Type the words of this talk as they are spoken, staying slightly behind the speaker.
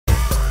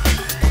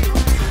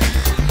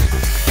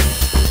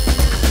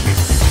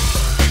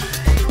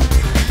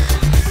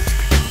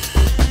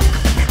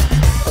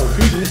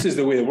this is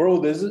the way the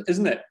world is,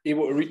 isn't it?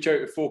 Able to reach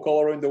out to folk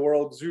all around the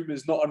world. Zoom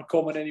is not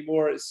uncommon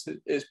anymore. It's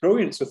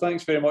brilliant. So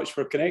thanks very much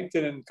for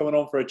connecting and coming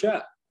on for a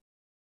chat.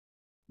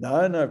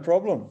 No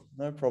problem.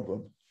 No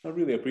problem. I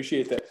really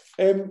appreciate it.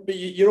 But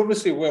you're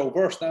obviously well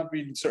versed. I've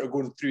been sort of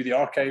going through the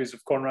archives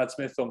of Conrad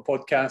Smith on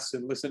podcasts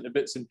and listening to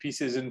bits and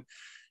pieces, and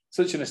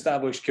such an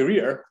established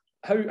career.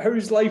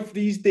 How's life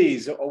these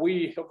days? Are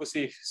we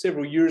obviously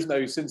several years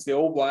now since the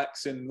All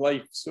Blacks, and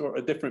life sort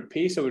of a different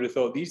pace, I would have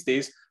thought, these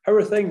days. How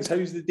are things?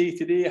 How's the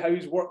day-to-day?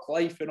 How's work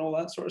life and all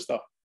that sort of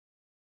stuff?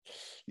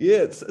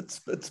 Yeah,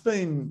 it's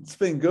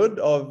been good.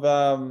 I've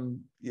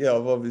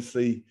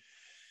obviously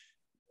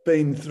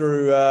been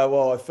through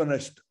I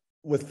finished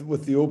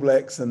with the All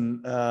Blacks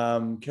and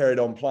carried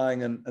on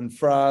playing in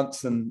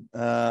France, and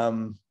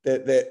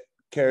that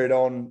carried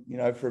on,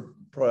 for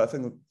probably I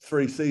think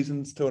 3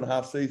 seasons,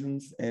 2.5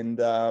 seasons, and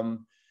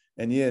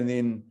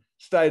then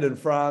stayed in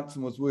France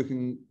and was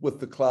working with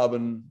the club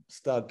and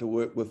started to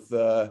work with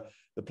the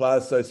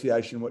Players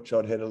Association, which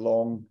I'd had a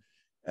long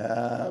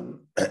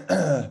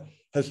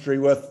history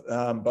with,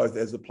 both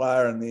as a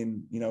player and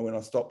then when I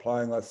stopped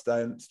playing, I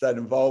stayed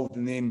involved,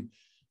 and then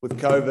with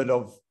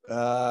COVID,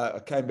 I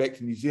came back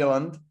to New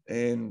Zealand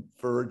and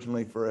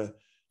originally for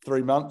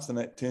 3 months, and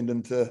that turned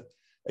into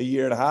a 1.5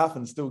 years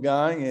and still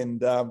going, and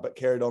but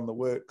carried on the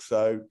work.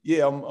 So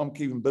yeah, I'm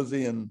keeping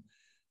busy and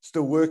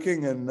still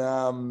working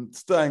and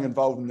staying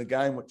involved in the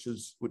game, which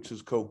is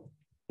cool.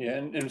 Yeah,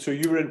 and so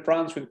you were in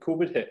France when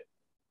COVID hit.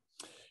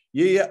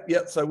 Yeah.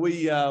 So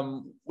we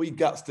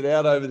gutsed it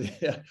out over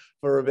there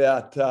for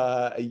about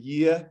a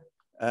year.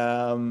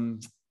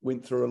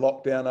 Went through a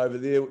lockdown over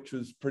there, which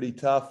was pretty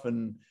tough,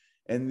 and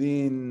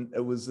then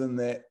it was in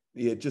that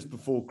just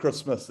before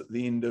Christmas at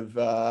the end of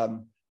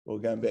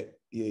going back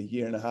 1.5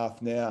 years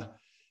now.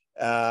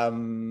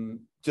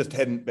 Just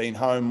hadn't been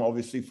home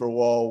obviously for a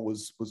while.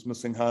 Was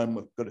missing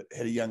home.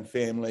 Had a young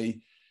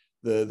family.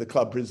 The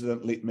club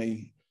president let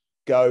me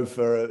go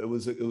for it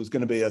was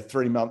going to be a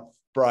 3-month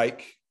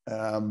break.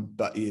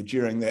 But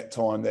during that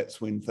time,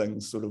 that's when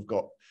things sort of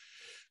got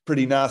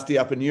pretty nasty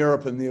up in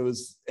Europe, and there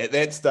was at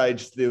that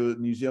stage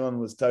New Zealand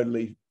was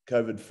totally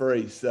COVID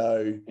free.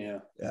 So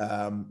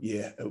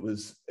it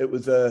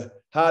was a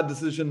hard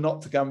decision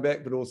not to come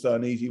back, but also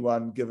an easy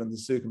one given the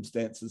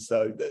circumstances.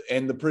 So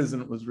and the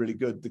president was really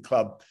good. The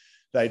club,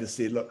 they just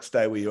said, look,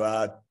 stay where you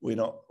are. We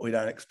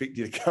don't expect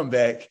you to come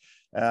back.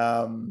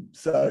 I've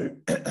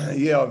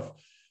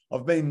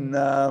been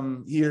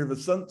here ever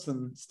since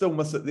and still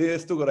miss it there.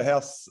 Still got a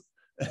house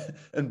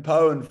in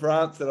Pau in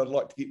France that I'd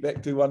like to get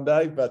back to one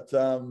day. But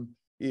for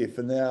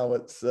now,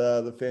 it's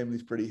the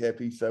family's pretty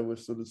happy, so we've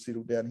sort of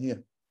settled down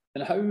here.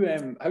 And how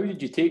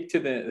did you take to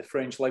the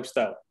French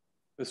lifestyle,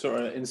 the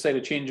sort of inside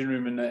a changing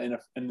room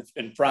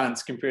in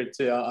France compared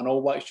to an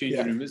All Blacks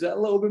changing room? Is it a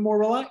little bit more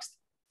relaxed?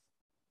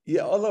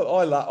 Yeah,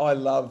 I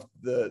loved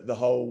the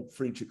whole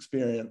French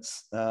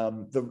experience.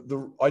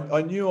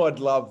 I knew I'd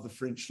love the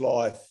French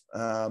life.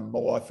 My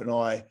wife and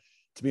I,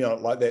 to be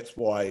honest, that's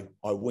why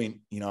I went.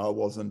 I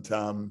wasn't.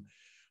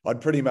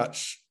 I'd pretty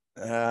much.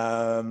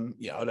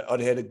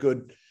 I'd had a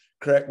good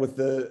crack with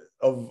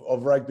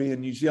of rugby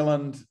in New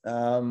Zealand.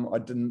 I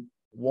didn't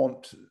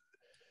want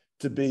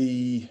to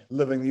be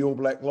living the All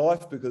Black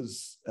life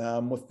because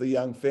with the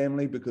young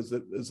family, because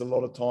it is a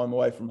lot of time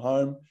away from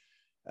home.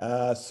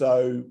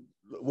 So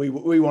we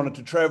wanted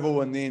to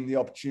travel, and then the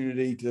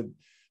opportunity to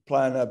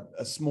play in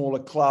a smaller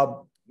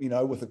club,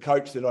 with a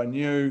coach that I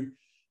knew,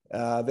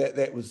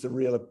 that was the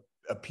real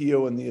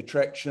appeal and the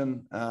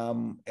attraction.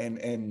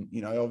 And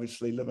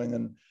obviously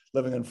living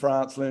in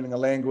France, learning a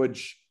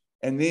language.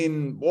 And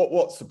then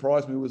what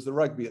surprised me was the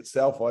rugby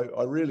itself.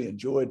 I really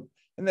enjoyed,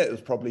 and that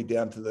was probably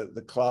down to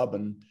the club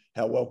and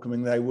how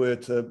welcoming they were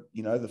to,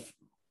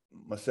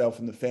 myself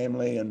and the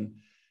family. And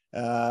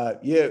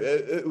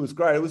it was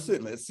great.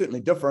 It's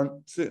certainly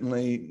different.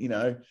 Certainly,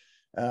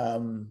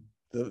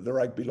 the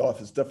rugby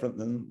life is different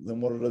than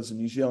what it is in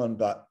New Zealand.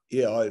 But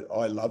yeah,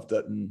 I loved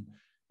it. And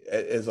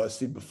as I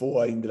said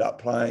before, I ended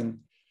up playing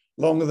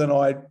longer than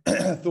I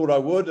thought I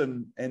would,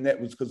 and that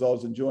was because I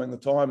was enjoying the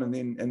time, and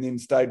then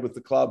stayed with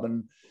the club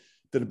and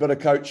did a bit of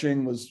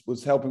coaching,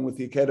 was helping with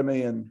the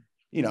academy, and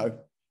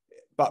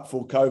but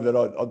for COVID,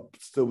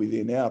 I'd still be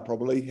there now,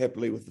 probably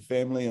happily with the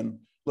family and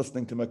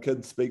listening to my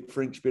kids speak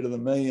French better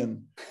than me,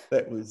 and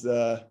that was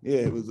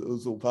it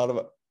was all part of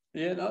it.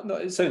 Yeah, no,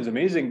 it sounds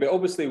amazing. But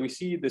obviously, we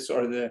see the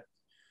sort of the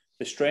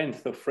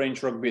strength of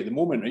French rugby at the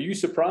moment. Are you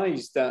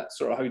surprised at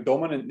sort of how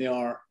dominant they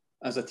are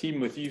as a team?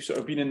 With you sort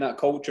of been in that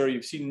culture,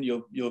 you've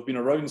been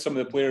around some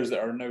of the players that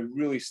are now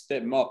really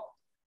stepping up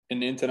in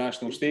the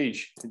international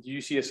stage. Do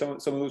you see some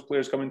of those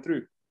players coming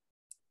through?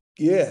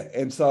 Yeah,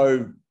 and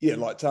so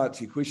like to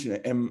answer your question,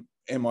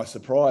 am I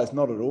surprised?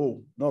 Not at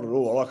all.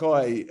 Like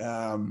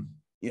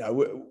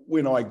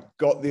when I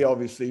got there,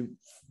 obviously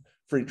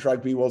French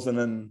rugby wasn't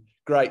in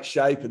great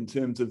shape in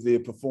terms of their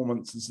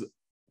performances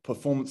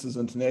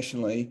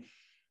internationally,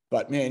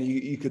 but man,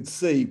 you could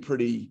see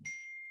pretty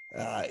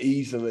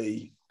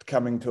easily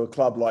coming to a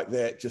club like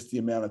that, just the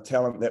amount of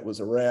talent that was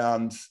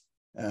around,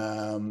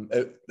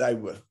 They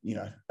were,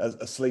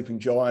 a sleeping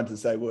giant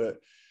as they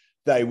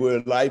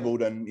were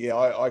labelled. And yeah,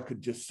 I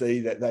could just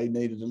see that they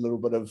needed a little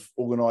bit of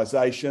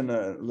organisation,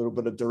 a little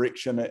bit of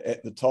direction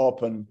at the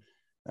top. And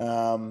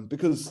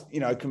because,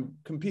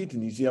 compared to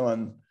New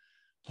Zealand,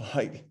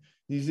 like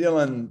New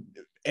Zealand,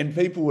 and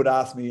people would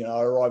ask me,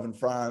 I arrive in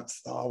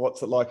France,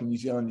 what's it like in New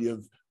Zealand? You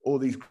have all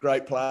these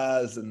great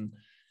players.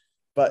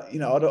 But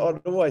I'd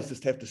always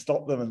just have to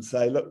stop them and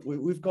say, look,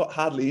 we've got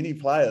hardly any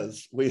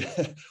players.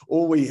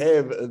 All we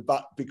have,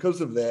 but because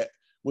of that,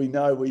 we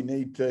know we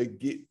need to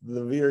get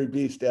the very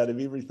best out of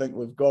everything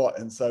we've got.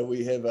 And so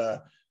we have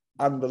a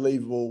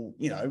unbelievable,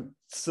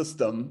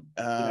 system,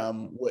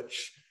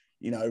 which,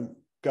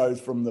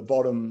 goes from the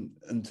bottom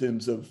in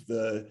terms of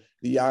the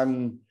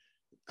young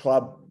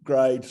club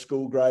grade,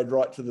 school grade,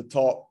 right to the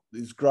top.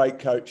 There's great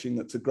coaching.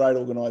 It's a great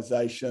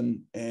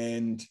organisation.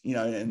 And,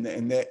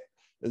 and that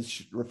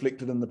is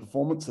reflected in the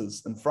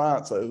performances. In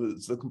France, it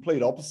was the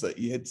complete opposite.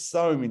 You had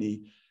so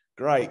many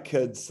great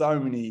kids, so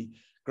many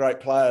great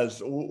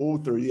players all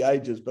through the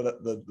ages, but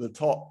at the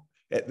top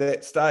at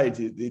that stage,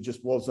 there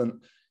just wasn't,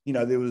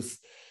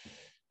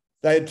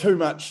 they had too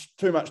much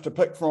to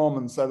pick from,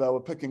 and so they were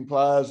picking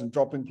players and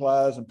dropping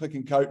players and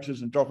picking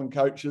coaches and dropping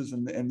coaches,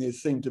 and there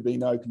seemed to be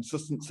no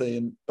consistency.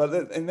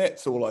 And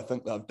that's all I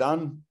think they've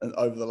done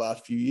over the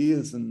last few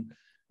years. And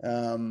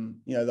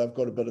they've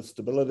got a bit of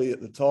stability at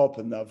the top,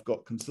 and they've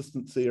got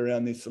consistency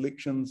around their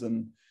selections,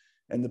 and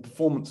the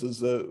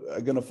performances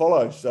are going to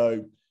follow.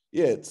 So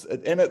yeah,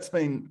 it's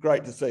been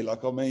great to see.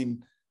 Like,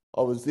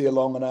 I was there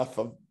long enough.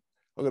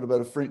 I've got a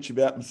bit of French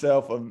about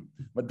myself.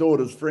 My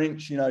daughter's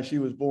French, she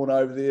was born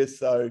over there.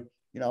 So,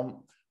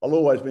 I'll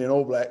always be an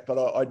All Black,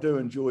 but I do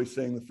enjoy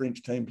seeing the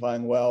French team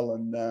playing well.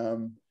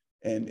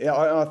 And yeah,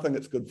 I think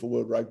it's good for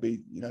world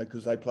rugby,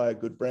 because they play a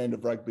good brand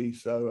of rugby.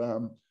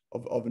 So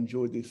I've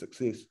enjoyed their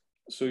success.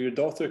 So your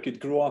daughter could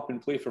grow up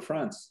and play for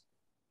France?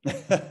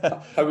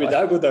 How would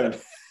that go down?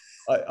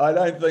 I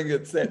don't think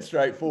it's that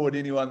straightforward.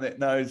 Anyone that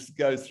knows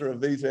goes through a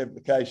visa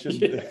application.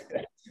 Yeah.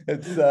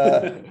 It's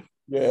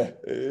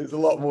there's a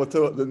lot more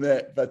to it than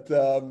that.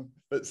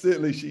 But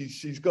certainly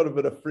she's got a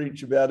bit of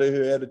French about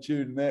her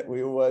attitude, and that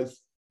we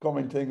always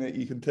commenting that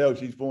you can tell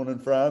she's born in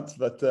France.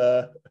 But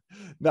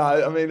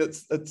no,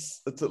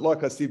 it's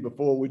like I said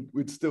before,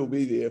 we'd still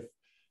be there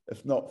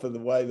if not for the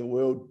way the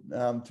world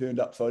turned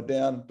upside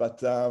down.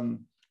 But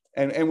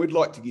and we'd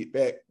like to get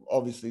back.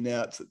 Obviously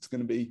now it's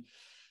going to be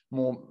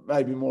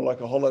maybe more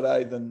like a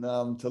holiday than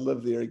to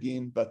live there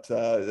again. But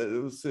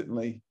it was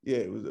certainly,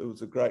 it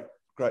was a great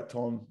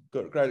time,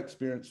 got a great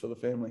experience for the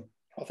family.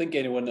 I think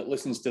anyone that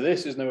listens to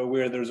this is now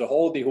aware there's a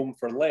holiday home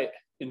for let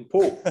in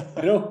Po.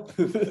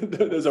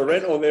 There's a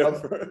rental there.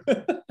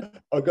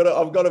 I've got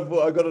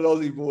an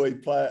Aussie boy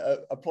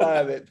a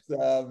player that's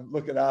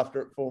looking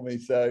after it for me.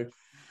 So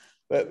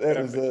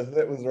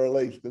that was a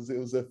relief, because it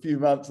was a few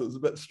months. It was a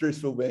bit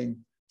stressful being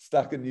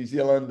stuck in New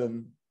Zealand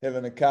and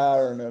having a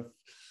car and a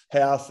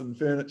house and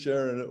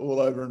furniture and all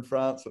over in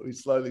France, but we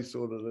slowly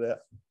sorted it out.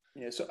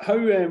 Yeah. So how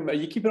are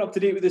you keeping up to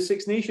date with the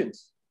Six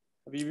Nations?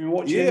 Have you been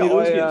watching any of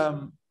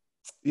those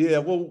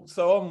games? Well,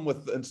 so I'm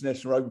with the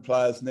international rugby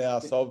players now.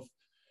 So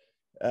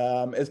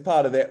I've, as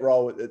part of that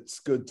role, it's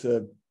good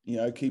to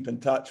keep in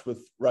touch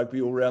with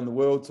rugby all around the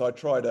world. So I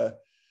try to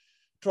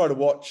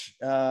watch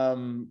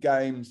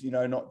games,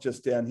 not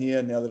just down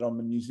here now that I'm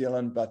in New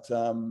Zealand, but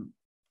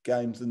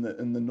games in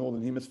the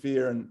Northern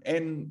Hemisphere.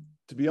 And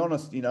to be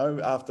honest,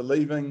 after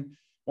leaving,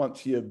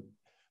 once you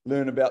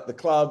learn about the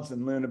clubs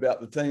and learn about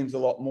the teams a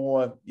lot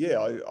more,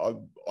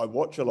 I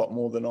watch a lot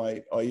more than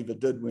I ever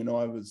did when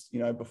I was,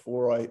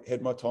 before I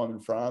had my time in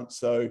France.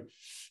 So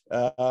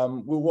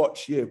we'll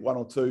watch, one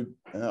or two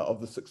of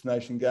the Six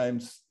Nation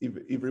games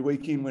every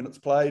weekend when it's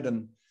played,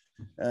 and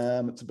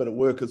it's a bit of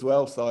work as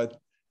well. So I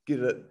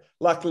get it.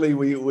 Luckily,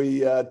 we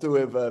do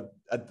have a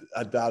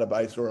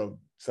database, or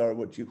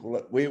what do you call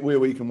it, where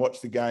we can watch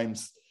the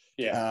games,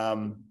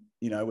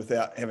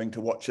 without having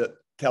to watch it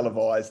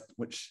televised,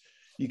 which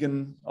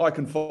I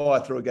can fire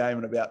through a game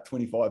in about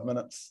 25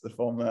 minutes if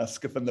I'm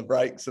skipping the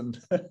breaks, and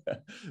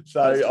so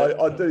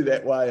I do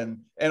that way,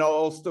 and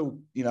I'll still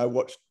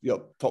watch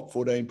the top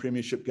 14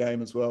 premiership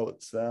game as well.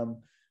 It's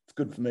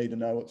good for me to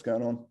know what's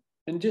going on.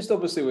 And just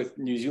obviously with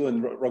New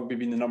Zealand rugby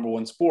being the number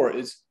one sport,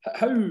 is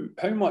how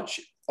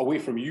much away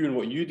from you and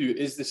what you do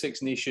is the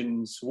Six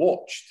Nations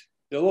watched?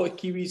 A lot of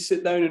Kiwis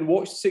sit down and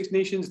watch the Six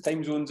Nations,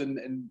 time zones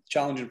and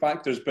challenging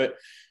factors, but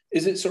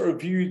is it sort of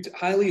viewed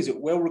highly? Is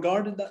it well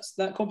regarded,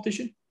 that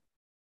competition?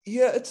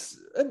 Yeah, it's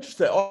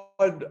interesting.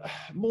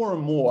 More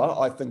and more,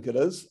 I think it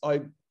is.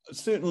 I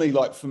certainly,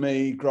 like for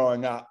me,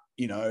 growing up,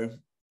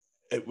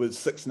 it was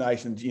Six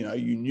Nations.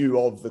 You knew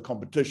of the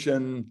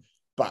competition,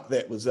 but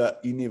that was it.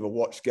 You never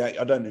watched games.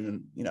 I don't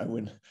even,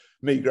 when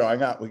me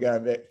growing up, we're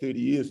going back 30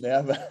 years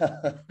now.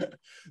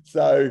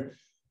 So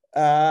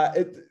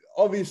it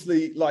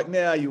obviously, like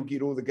now, you'll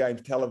get all the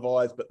games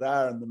televised, but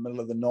they're in the middle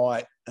of the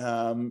night.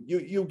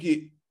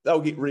 They'll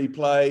get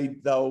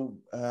replayed. They'll,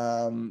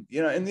 and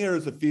there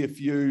is a fair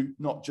few,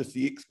 not just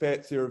the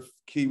expats. There are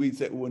Kiwis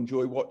that will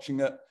enjoy watching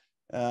it.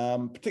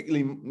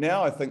 Particularly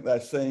now, I think they're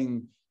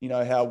seeing,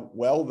 how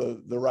well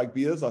the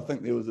rugby is. I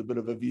think there was a bit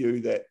of a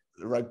view that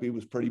the rugby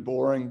was pretty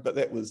boring, but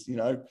that was,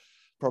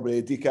 probably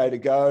a decade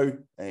ago.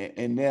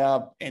 And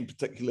now, and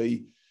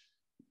particularly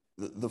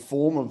the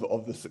form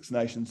of the Six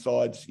Nations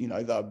sides,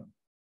 they're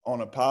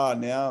on a par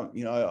now.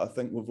 I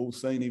think we've all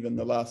seen even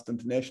the last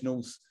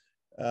internationals,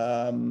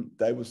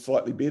 they were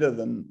slightly better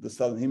than the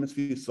Southern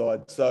Hemisphere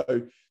side.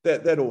 So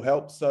that all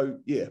helps. So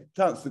yeah,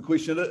 to answer the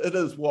question, it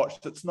is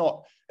watched.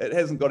 It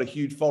hasn't got a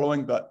huge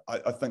following, but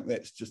I think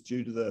that's just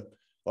due to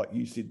like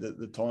you said,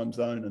 the time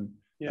zone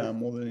and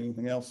more than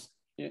anything else.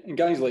 Yeah, and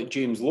guys like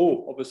James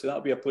Lowe, obviously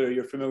that'll be a player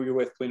you're familiar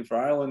with playing for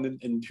Ireland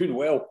and doing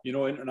well.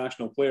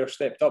 International player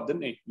stepped up,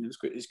 didn't he?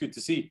 It's good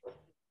to see.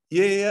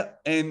 Yeah,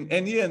 and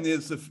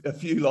there's a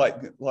few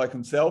like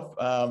himself,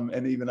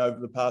 and even over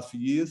the past few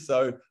years.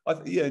 So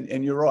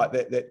and you're right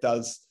that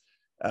does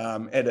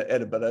add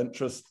a bit of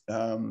interest.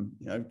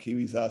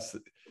 Kiwis are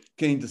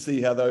keen to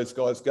see how those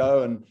guys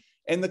go,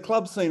 and the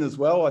club scene as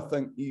well. I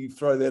think you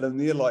throw that in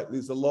there. Like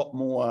there's a lot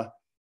more,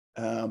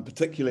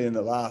 particularly in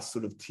the last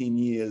sort of 10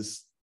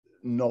 years,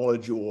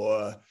 knowledge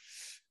or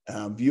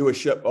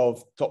viewership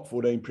of top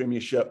 14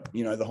 premiership, the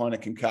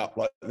Heineken Cup,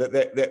 like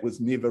that was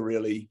never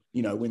really,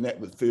 when that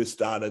was first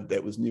started,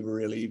 that was never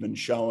really even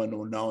shown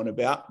or known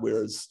about.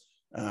 Whereas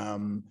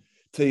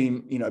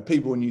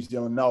people in New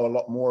Zealand know a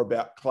lot more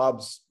about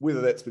clubs, whether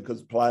that's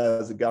because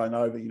players are going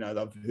over,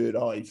 they've heard,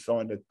 he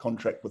signed a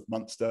contract with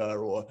Munster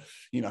or,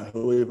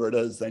 whoever it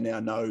is, they now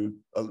know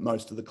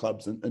most of the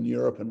clubs in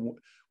Europe and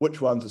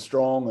which ones are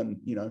strong and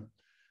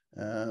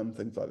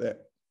things like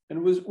that.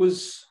 And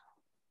was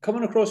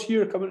coming across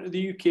here, coming to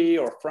the UK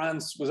or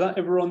France, was that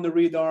ever on the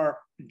radar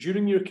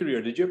during your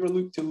career? Did you ever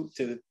look to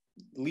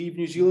leave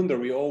New Zealand, or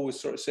were you always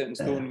sort of set in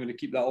stone going to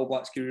keep that All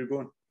Blacks career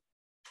going?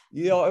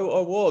 Yeah, I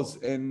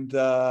was. And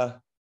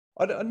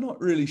I'm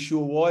not really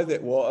sure why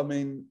that was. I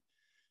mean,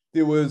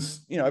 there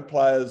was,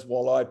 players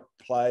while I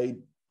played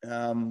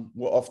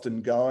were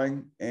often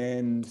going,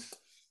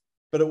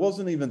 but it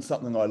wasn't even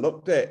something I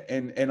looked at.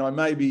 And I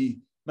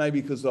maybe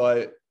because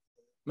I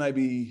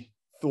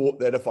thought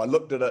that if I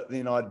looked at it,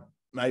 then I'd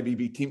maybe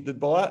be tempted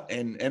by it.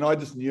 And I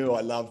just knew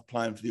I loved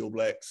playing for the All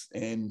Blacks.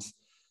 And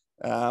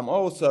I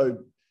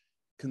also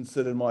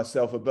considered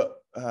myself a bit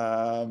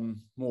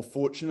more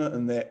fortunate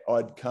in that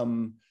I'd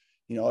come,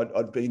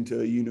 I'd been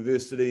to a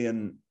university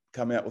and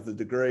come out with a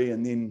degree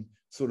and then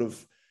sort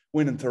of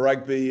went into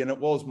rugby, and it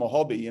was my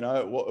hobby,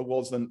 it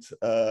wasn't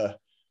a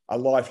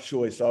life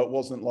choice. So it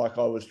wasn't like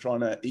I was trying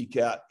to eke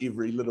out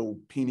every little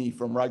penny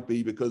from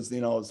rugby because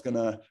then I was going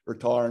to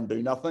retire and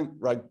do nothing.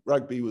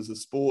 Rugby was a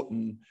sport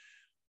and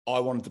I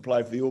wanted to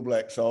play for the All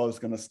Blacks, so I was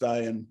going to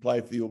stay and play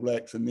for the All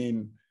Blacks, and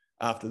then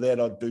after that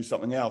I'd do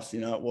something else.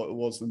 It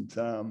wasn't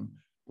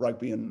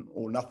rugby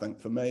or nothing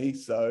for me.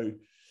 So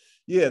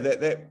yeah,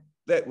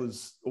 that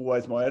was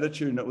always my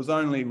attitude, and it was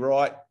only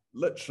right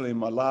literally in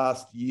my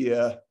last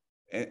year,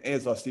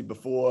 as I said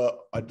before,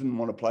 I didn't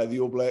want to play the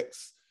All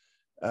Blacks.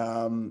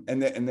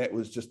 And that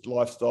was just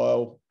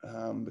lifestyle,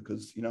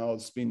 because I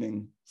was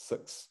spending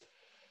six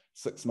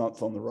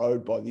months on the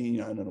road by the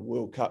in a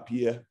World Cup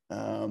year,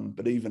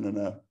 but even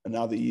in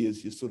other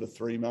years you're sort of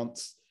 3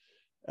 months,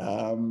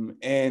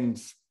 and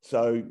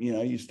so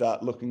you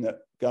start looking at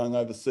going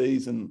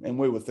overseas, and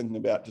we were thinking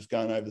about just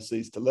going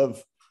overseas to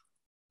live,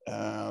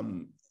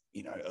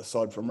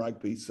 aside from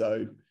rugby.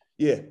 So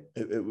yeah,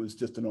 it was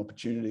just an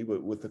opportunity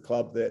with the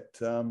club that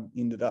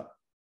ended up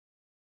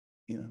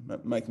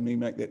making me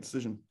make that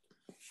decision.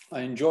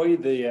 I enjoy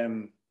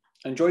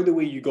the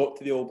way you got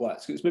to the All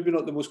Blacks. It's maybe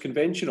not the most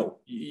conventional.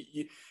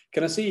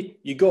 Can I say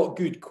you got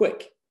good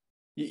quick?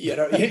 You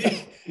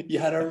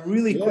had a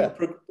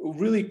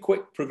really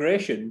quick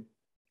progression,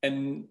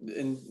 and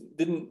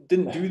didn't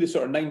do the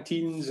sort of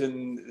 19s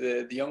and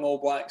the young All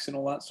Blacks and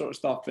all that sort of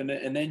stuff. And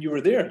then you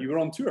were there. You were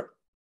on tour.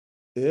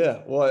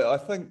 Yeah, well, I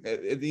think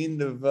at the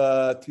end of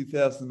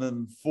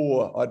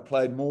 2004, I'd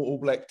played more All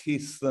Black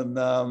tests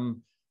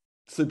than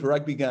Super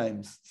Rugby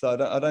games. So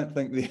I don't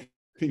think there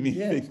be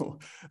many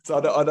people. So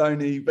I'd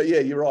only, but yeah,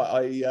 you're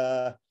right.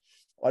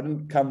 I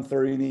didn't come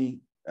through any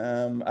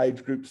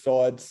age group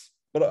sides,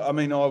 but I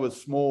mean, I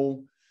was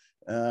small.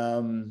 I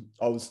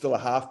was still a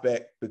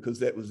halfback because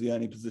that was the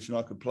only position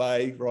I could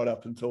play right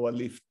up until I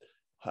left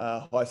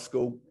high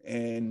school.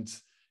 And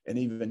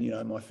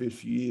even, my first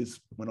few years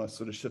when I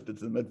sort of shifted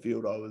to the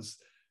midfield, I was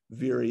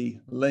very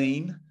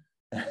lean,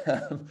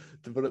 to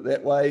put it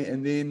that way.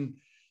 And then,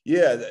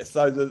 yeah,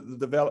 so the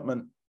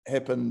development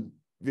happened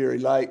very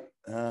late.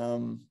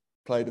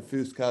 Played a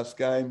first cast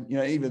game.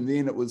 Even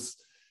then it was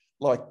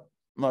like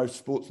most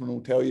sportsmen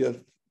will tell you,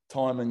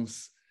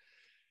 timing's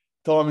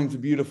a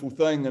beautiful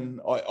thing. And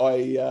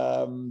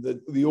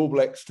the All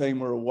Blacks team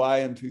were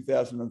away in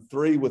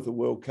 2003 with the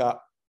World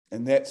Cup,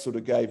 and that sort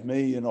of gave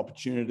me an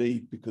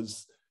opportunity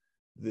because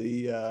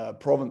the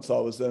province I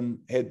was in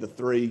had the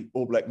 3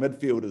 All Black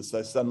midfielders.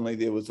 So suddenly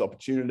there was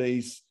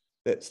opportunities.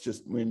 That's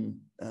just when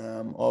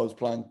I was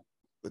playing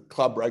the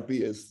club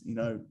rugby, as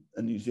in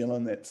New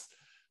Zealand, that's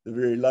the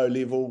very low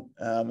level,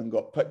 and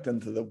got picked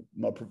into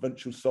my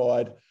provincial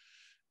side.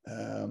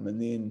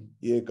 And then,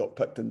 got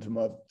picked into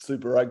my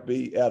Super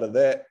Rugby out of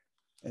that,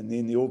 and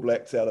then the All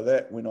Blacks out of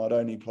that when I'd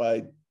only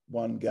played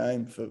one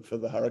game for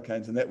the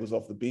Hurricanes, and that was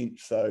off the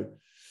bench. So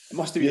it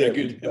must have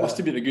been it must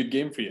have been a good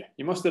game for you.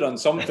 You must have done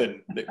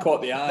something that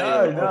caught the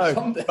eye or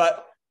something.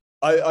 But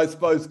I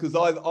suppose because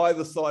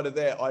either side of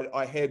that,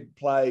 I had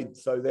played,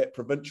 so that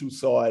provincial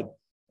side,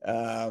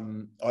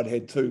 I'd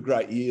had 2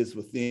 great years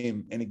with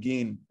them. And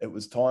again, it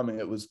was timing.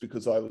 It was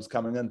because I was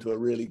coming into a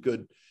really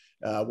good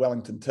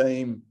Wellington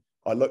team.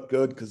 I looked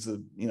good because,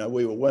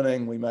 we were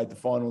winning. We made the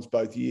finals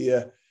both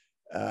year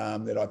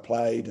that I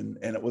played. And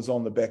it was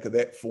on the back of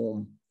that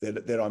form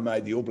that I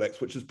made the All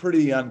Blacks, which is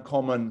pretty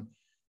uncommon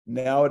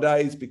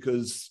nowadays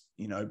because,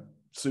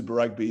 Super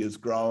Rugby is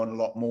growing a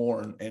lot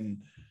more and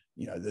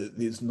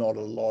there's not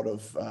a lot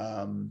of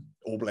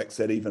All Blacks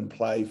that even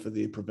play for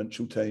their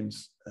provincial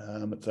teams.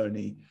 It's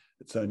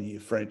only a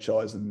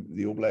franchise and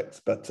the All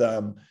Blacks. But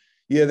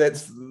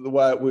that's the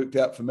way it worked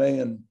out for me.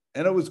 And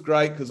it was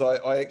great because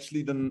I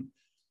actually didn't,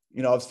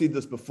 I've said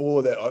this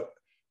before that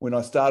when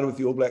I started with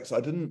the All Blacks,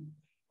 I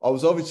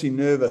was obviously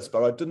nervous,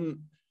 but I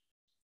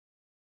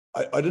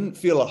didn't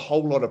feel a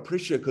whole lot of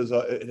pressure because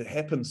it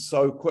happened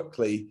so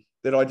quickly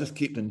that I just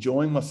kept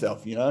enjoying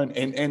myself,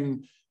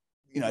 and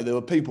there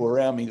were people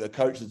around me, the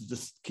coaches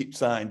just kept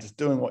saying, just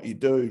doing what you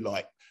do,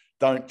 like,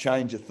 don't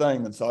change a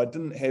thing. And so I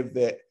didn't have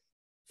that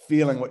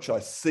feeling, which I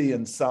see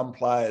in some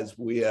players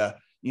where,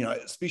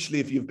 especially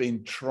if you've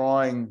been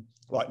trying,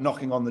 like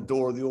knocking on the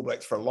door of the All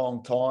Blacks for a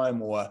long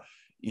time or,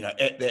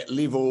 at that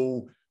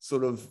level,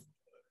 sort of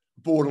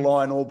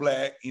borderline All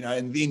Black,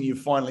 and then you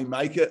finally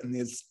make it. And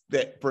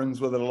that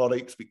brings with it a lot of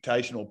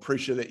expectation or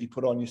pressure that you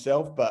put on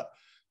yourself. But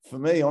for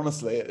me,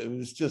 honestly, it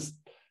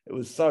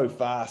was so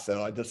fast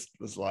that I just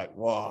was like,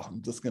 wow,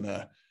 I'm just going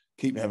to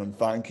keep having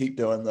fun, keep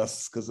doing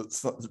this because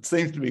it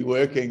seems to be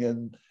working.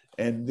 And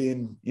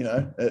then,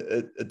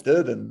 it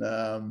did. And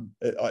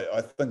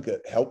I think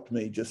it helped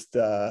me just,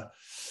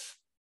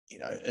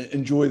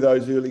 enjoy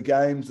those early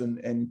games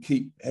and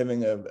keep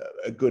having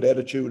a good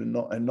attitude and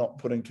not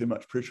putting too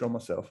much pressure on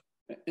myself.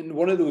 And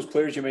one of those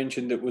players you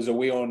mentioned that was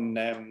away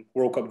on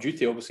World Cup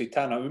duty, obviously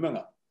Tana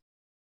Umaga.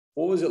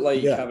 What was it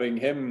like having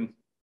him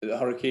at the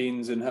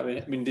Hurricanes and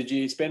did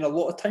you spend a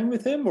lot of time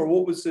with him, or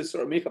what was the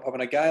sort of makeup having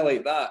a guy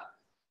like that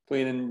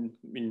playing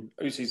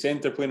outside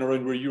centre, playing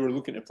around where you were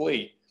looking to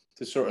play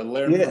to sort of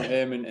learn from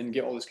him and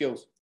get all the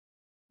skills?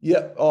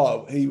 Yeah.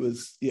 Oh, he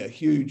was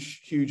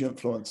huge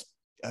influence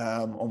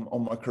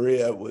on my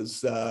career. It was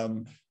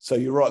so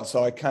you're right.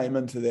 So I came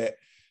into the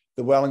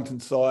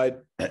Wellington side.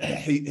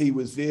 he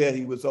was there.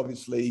 He was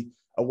obviously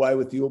away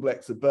with the All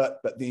Blacks a bit,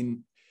 but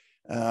then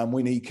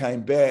when he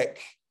came back,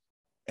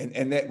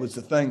 and that was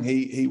the thing,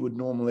 he would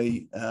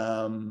normally,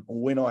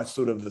 when I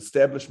sort of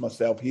established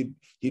myself,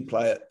 he'd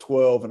play at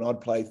 12 and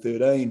I'd play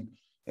 13.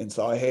 And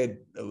so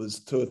it was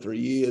 2 or 3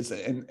 years.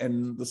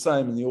 And the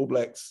same in the All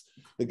Blacks,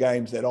 the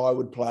games that I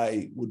would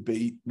play would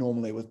be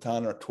normally with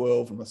Tana at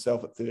 12 and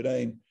myself at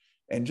 13.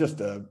 And just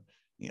a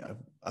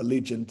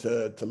legend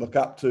to look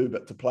up to,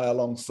 but to play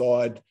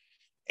alongside.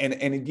 And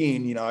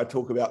again, I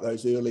talk about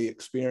those early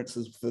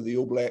experiences for the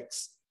All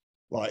Blacks,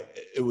 like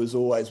it was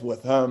always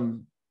with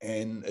him.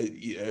 And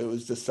it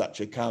was just such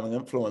a calming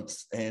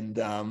influence. And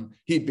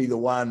he'd be the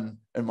one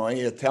in my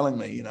ear telling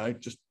me,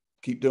 just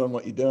keep doing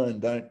what you're doing.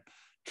 Don't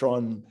try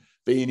and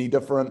be any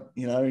different.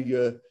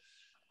 You're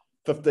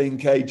 15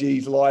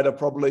 kgs lighter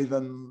probably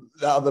than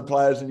the other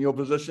players in your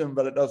position,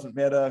 but it doesn't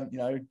matter.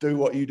 Do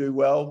what you do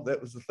well. That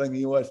was the thing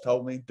he always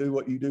told me, do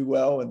what you do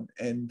well.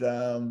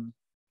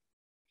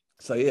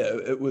 So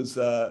it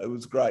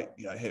was great,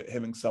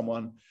 having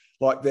someone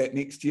like that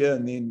next year.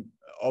 And then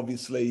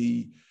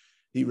obviously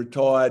he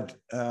retired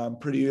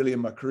pretty early in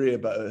my career,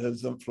 but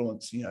his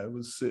influence,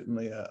 was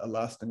certainly a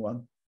lasting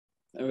one.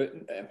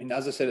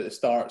 As I said at the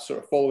start,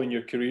 sort of following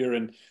your career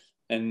and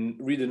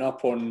reading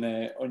up on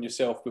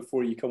yourself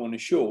before you come on the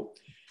show,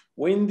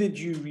 when did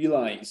you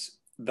realise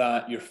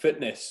that your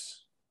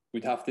fitness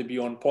would have to be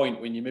on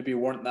point when you maybe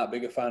weren't that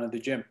big a fan of the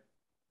gym?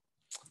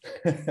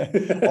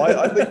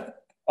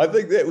 I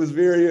think that was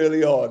very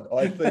early on.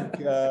 I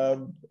think,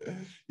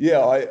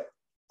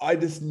 I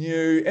just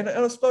knew, and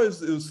I suppose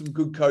there was some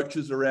good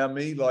coaches around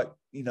me, like,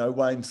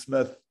 Wayne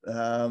Smith,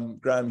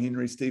 Graham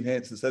Henry, Steve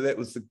Hansen. So that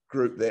was the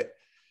group that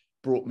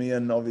brought me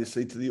in,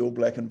 obviously, to the All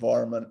Black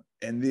environment.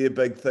 And their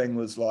big thing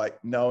was like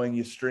knowing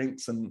your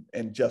strengths and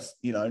just,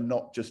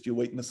 not just your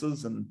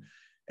weaknesses and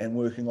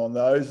working on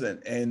those.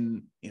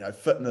 And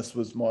fitness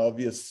was my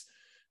obvious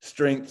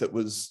strength. It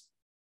was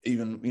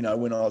even,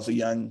 when I was a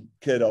young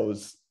kid, I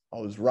was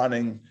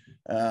running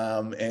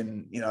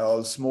and, I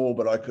was small,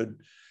 but I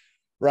could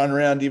run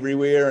around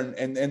everywhere.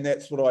 And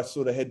that's what I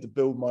sort of had to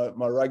build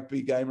my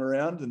rugby game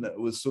around. And it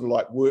was sort of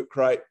like work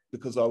rate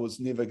because I was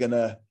never going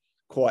to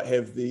quite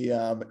have the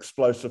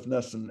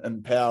explosiveness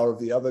and power of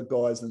the other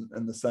guys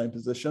in the same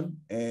position.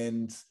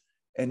 And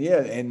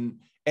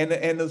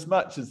as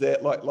much as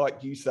that,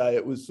 like you say,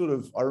 it was sort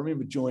of, I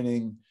remember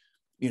joining,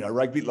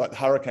 rugby, like the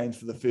Hurricanes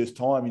for the first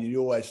time, and you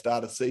always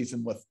start a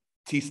season with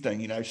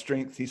testing,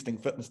 strength testing,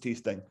 fitness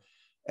testing.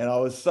 And I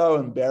was so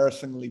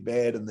embarrassingly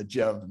bad in the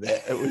gym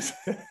that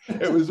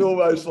it was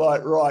almost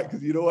like, right,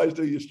 because you'd always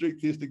do your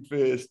strength testing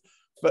first,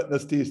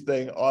 fitness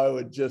testing. I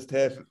would just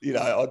have,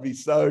 I'd be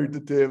so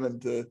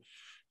determined to,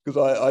 because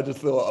I just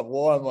thought,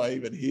 why am I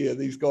even here?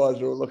 These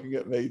guys are all looking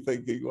at me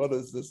thinking, what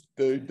is this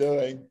dude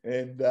doing?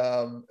 And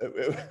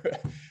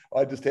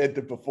I just had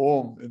to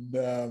perform. And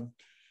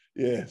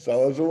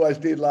so I was always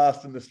dead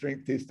last in the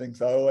strength testing.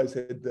 So I always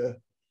had to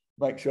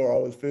make sure I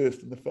was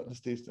first in the fitness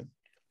testing.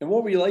 And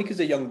what were you like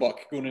as a young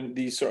buck going into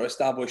these sort of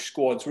established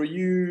squads? Were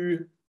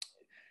you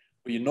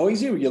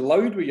noisy? Were you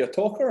loud? Were you a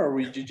talker,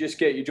 or did you just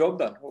get your job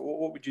done?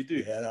 What would you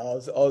do? Yeah, no, I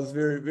was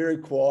very, very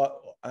quiet.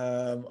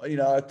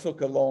 I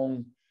took a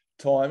long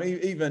time.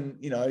 Even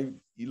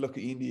you look at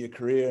the end of your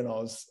career, and I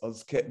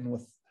was captain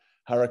with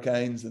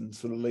Hurricanes and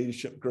sort of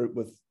leadership group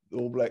with the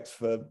All Blacks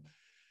for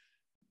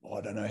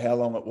I don't know how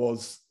long it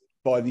was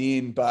by the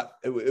end, but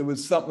it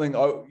was something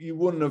you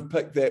wouldn't have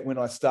picked that when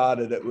I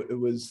started. It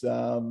was,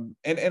 and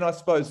I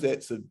suppose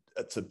it's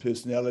a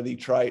personality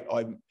trait.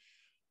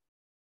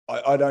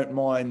 I don't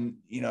mind,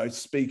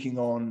 speaking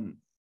on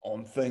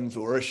things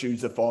or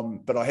issues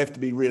but I have to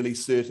be really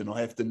certain.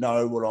 I have to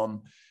know what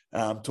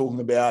I'm talking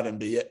about and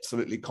be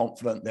absolutely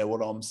confident that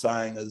what I'm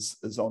saying is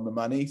on the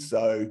money.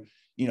 So,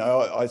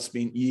 I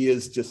spent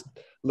years just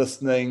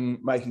listening,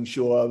 making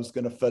sure I was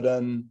going to fit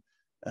in,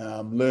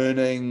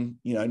 learning,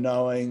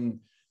 knowing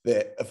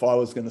that if I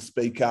was going to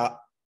speak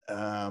up,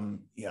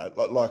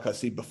 like I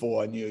said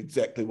before, I knew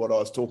exactly what I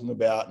was talking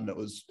about, and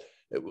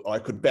I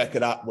could back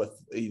it up with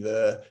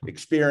either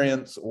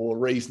experience or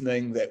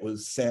reasoning that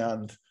was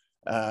sound,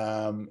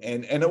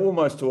 and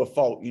almost to a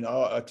fault.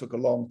 I took a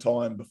long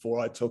time before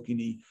I took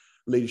any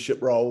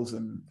leadership roles,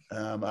 and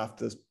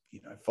after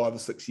 5 or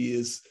 6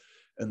 years,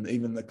 and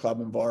even the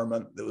club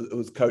environment, it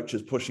was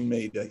coaches pushing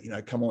me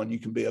to come on, you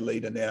can be a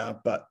leader now,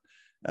 but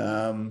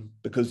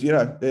because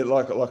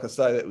like I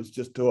say, that was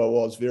just who I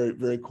was, very,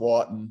 very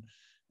quiet,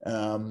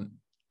 and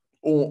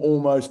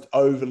almost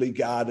overly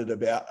guarded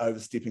about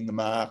overstepping the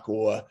mark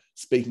or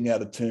speaking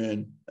out of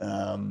turn.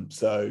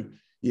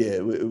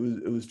 It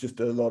was just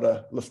a lot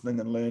of listening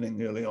and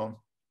learning early on.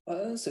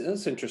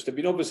 That's interesting. I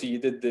mean, obviously you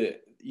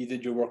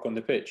did your work on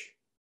the pitch,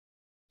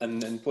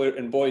 and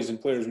boys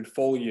and players would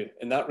follow you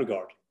in that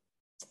regard,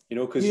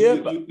 because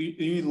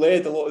you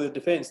led a lot of the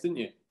defence, didn't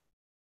you?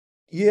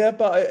 Yeah,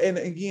 and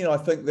again, I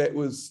think it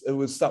was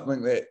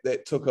something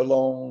that took a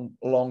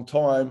long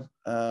time,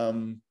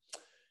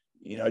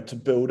 to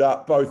build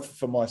up, both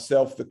for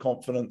myself, the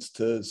confidence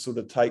to sort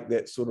of take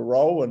that sort of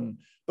role,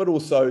 but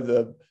also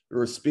the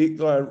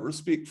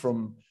respect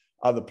from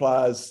other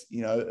players,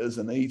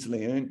 isn't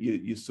easily earned.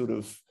 You sort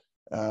of,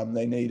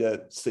 they need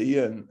to see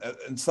you,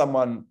 and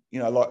someone,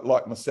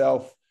 like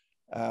myself,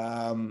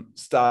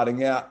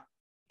 starting out,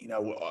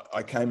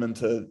 I came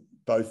into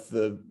both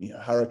the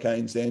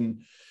Hurricanes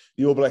and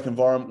the All Black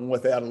environment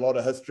without a lot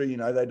of history.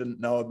 They didn't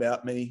know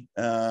about me,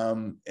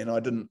 and I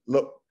didn't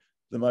look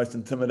the most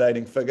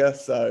intimidating figure.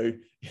 So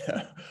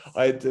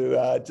I had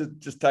to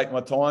just take my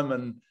time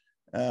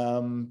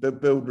and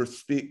build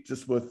respect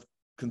just with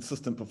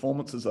consistent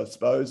performances, I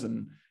suppose,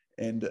 and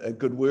a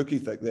good work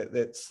ethic.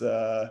 That's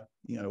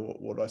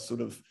what I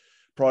sort of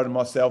prided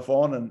myself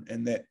on,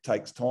 and that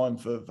takes time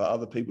for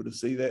other people to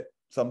see that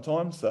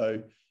sometimes.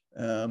 So,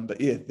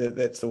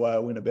 that's the way I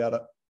went about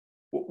it.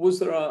 Was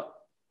there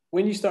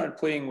when you started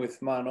playing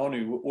with Ma'a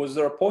Nonu, was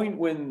there a point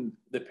when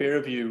the pair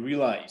of you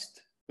realised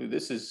we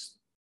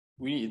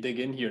need to dig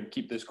in here and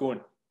keep this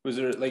going? Was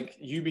there,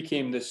 you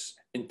became this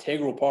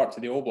integral part to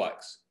the All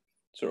Blacks,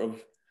 sort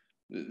of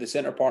the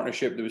centre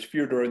partnership that was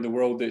feared around the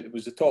world, that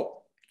was the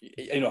top?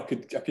 I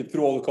could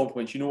throw all the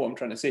compliments. You know what I'm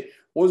trying to say.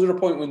 Was there a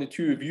point when the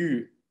two of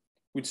you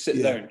would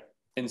sit down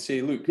and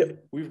say, look,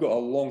 we've got a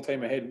long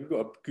time ahead. We've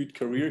got a good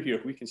career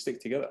here. We can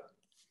stick together.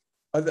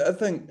 I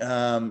think,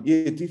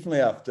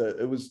 definitely after,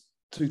 it was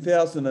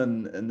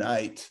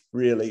 2008,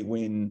 really,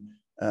 when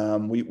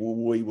we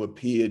were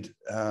paired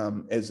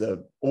as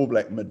a All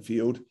Black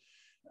midfield,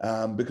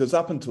 because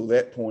up until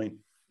that point,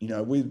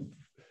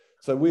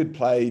 we'd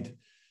played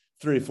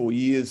 3 or 4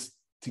 years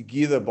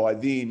together by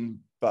then.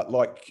 But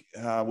like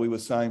we were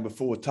saying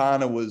before,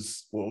 Tana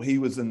he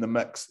was in the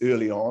mix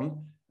early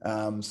on.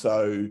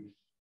 So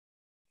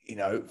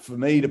for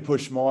me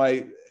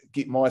to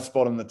get my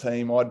spot in the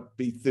team, I'd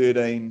be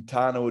 13,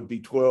 Tana would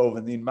be 12,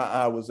 and then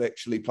Ma'a was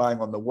actually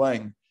playing on the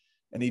wing,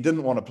 and he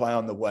didn't want to play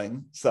on the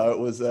wing. So it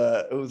was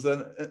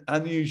an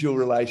unusual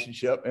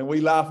relationship, and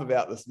we laugh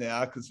about this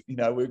now because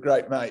we're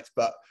great mates,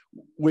 but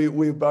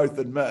we both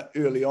admit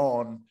early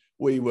on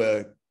we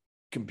were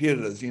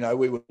competitors. We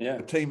were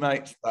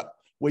teammates, but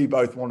we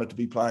both wanted to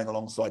be playing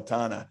alongside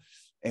Tana,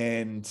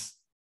 and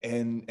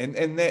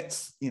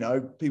that's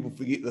people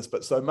forget this,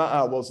 but so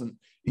Ma'a wasn't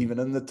even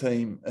in the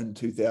team in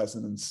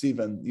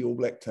 2007, the All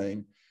Black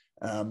team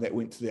that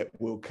went to that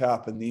World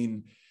Cup. And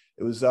then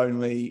it was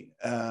only,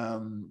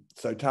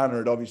 so Tana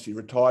had obviously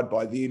retired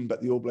by then,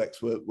 but the All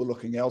Blacks were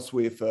looking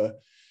elsewhere for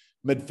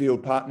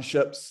midfield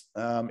partnerships.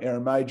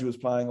 Aaron Major was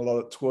playing a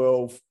lot at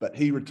 12, but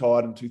he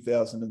retired in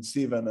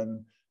 2007.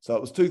 And so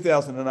it was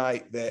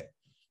 2008 that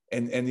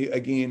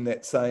again,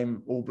 that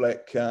same All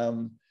Black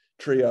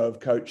trio of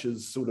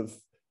coaches sort of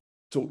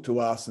talked to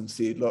us and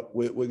said, look,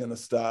 we're going to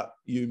start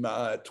you,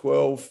 Ma'a, at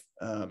 12.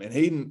 And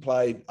he hadn't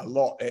played a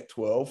lot at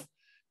 12.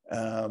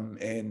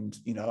 And,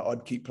 you know,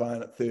 I'd keep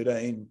playing at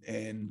 13,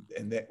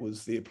 and that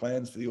was their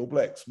plans for the All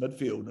Blacks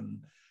midfield.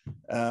 And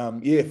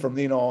from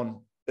then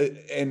on,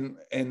 it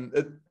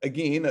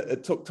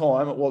took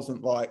time. It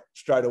wasn't like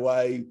straight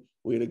away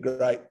we had a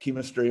great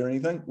chemistry or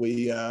anything.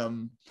 We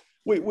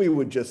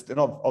would just, and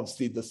I've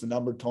said this a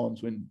number of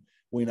times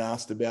when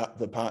asked about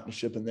the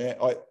partnership and that,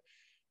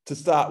 to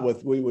start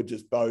with, we were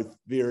just both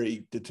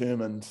very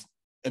determined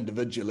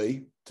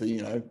individually to,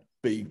 you know,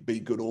 be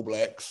good All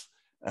Blacks.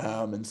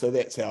 And so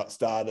that's how it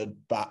started.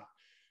 But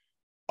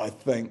I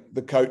think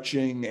the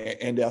coaching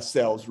and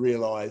ourselves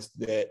realised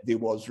that there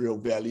was real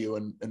value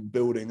in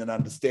building an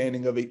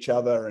understanding of each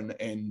other,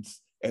 and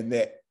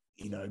that,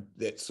 you know,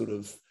 that sort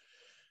of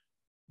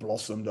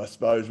blossomed, I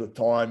suppose, with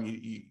time.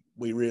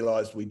 We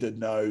realised we did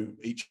know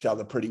each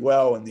other pretty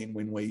well, and then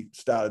when we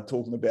started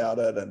talking about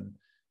it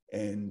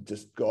and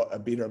just got a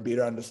better and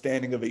better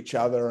understanding of each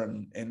other,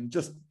 and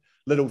just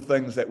little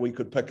things that we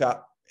could pick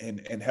up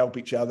and help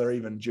each other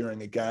even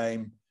during a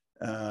game.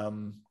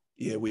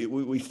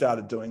 We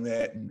started doing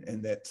that,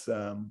 and that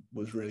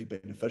was really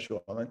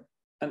beneficial, I think.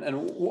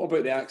 And what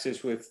about the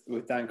access with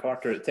Dan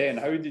Carter at 10?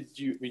 How did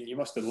you, I mean, you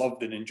must have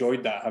loved and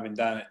enjoyed that, having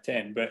Dan at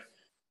 10, but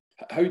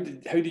how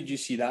did you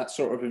see that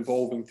sort of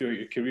evolving throughout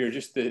your career?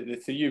 Just the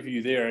three of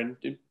you there, and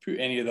put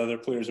any of the other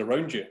players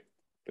around you.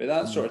 But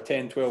that sort of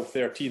 10, 12,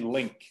 13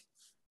 link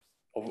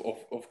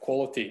of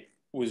quality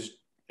was,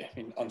 I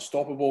mean,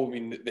 unstoppable. I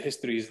mean, the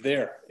history is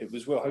there. It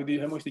was, well,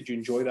 how much did you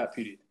enjoy that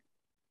period?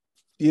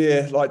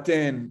 Yeah, like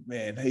Dan,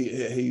 man,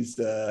 he's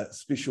a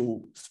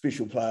special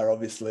player,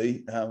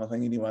 obviously. I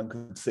think anyone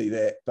could see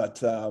that.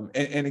 But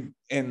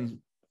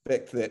and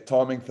back to that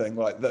timing thing,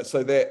 like that.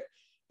 So that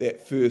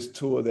first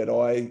tour that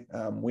I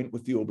went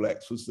with the All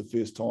Blacks was the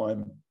first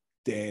time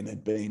Dan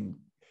had been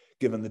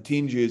given the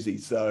 10 jersey.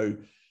 So,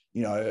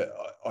 you know,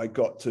 I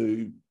got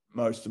to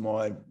most of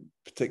my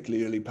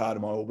particularly early part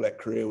of my All Black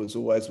career was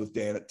always with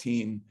Dan at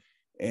 10,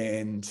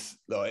 and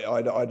like,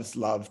 I just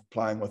loved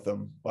playing with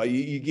him. Like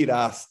you get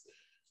asked.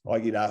 I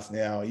get asked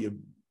now, your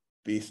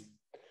best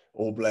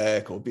All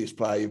Black or best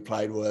player you've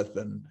played with,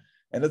 and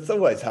it's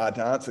always hard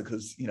to answer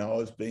because, you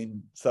know, I've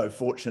been so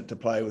fortunate to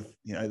play with,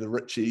 you know, the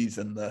Richies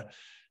and the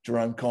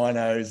Jerome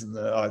Kinos and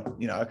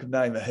I could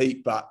name a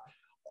heap, but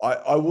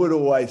I would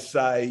always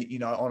say, you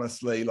know,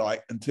 honestly,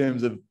 like in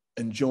terms of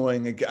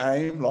enjoying a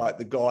game, like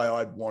the guy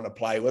I'd want to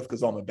play with,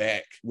 because I'm a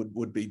back,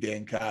 would be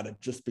Dan Carter,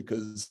 just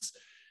because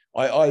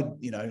I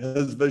you know,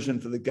 his vision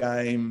for the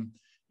game,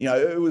 you know,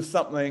 it was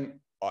something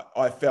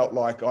I felt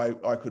like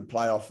I could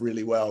play off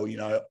really well. You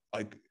know,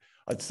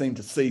 I'd seem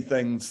to see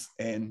things,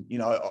 and, you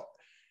know,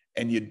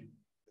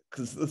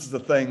 because this is the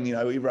thing, you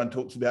know, everyone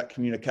talks about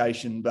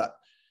communication, but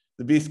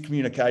the best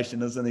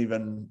communication isn't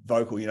even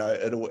vocal. You know,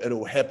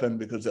 it'll happen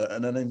because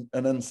an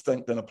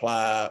instinct in a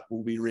player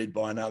will be read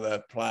by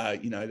another player,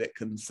 you know, that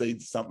can see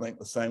something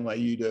the same way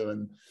you do.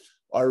 And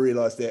I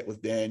realized that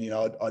with Dan. You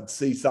know, I'd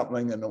see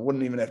something and I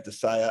wouldn't even have to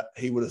say it.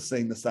 He would have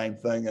seen the same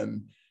thing,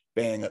 and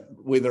bang it,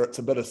 whether it's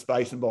a bit of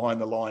space and behind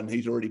the line,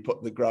 he's already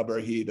put the grubber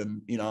ahead,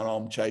 and, you know, and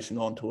I'm chasing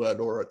onto it,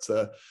 or it's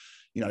a,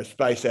 you know,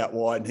 space out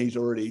wide and he's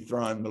already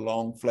throwing the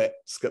long flat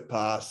skip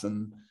pass.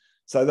 And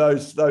so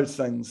those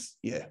things,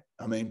 yeah,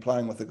 I mean,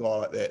 playing with a guy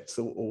like that's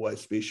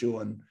always special.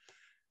 And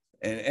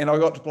I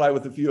got to play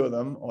with a few of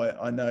them.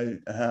 I know,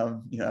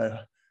 you know,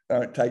 I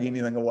don't take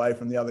anything away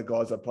from the other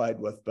guys I played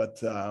with, but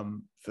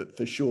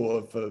for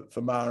sure,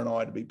 for Ma'a and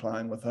I to be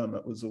playing with him,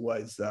 it was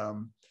always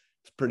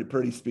it's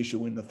pretty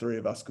special when the three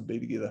of us could be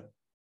together.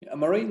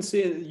 Am I right in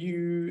saying that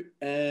you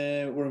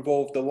were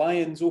involved the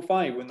Lions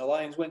 05 when the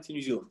Lions went to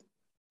New Zealand?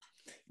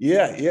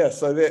 Yeah.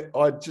 So that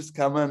I'd just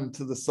come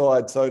into the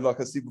side. So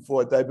like I said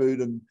before, I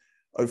debuted in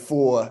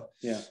 04.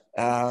 Yeah.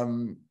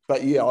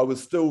 But yeah, I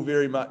was still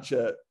very much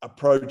a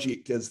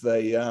project, as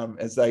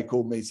they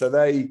called me. So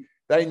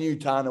they knew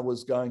Tana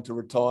was going to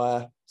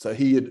retire. So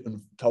he had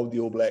told the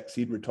All Blacks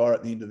he'd retire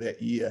at the end of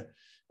that year.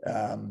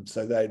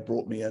 So they had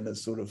brought me in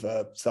as sort of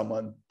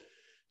someone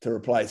to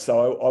replace.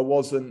 So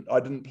I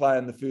didn't play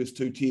in the first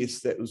two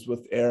tests. That was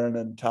with Aaron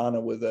and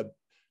Tana with a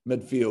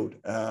midfield.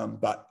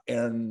 But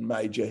Aaron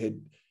Major had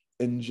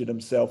injured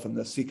himself in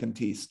the second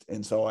test.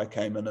 And so I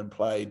came in and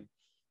played.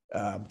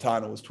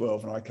 Tana was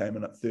 12 and I came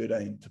in at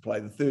 13 to play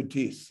the third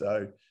test.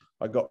 So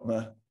I got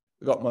my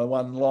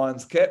one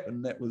Lions cap,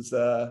 and that was,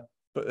 but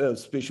it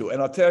was special.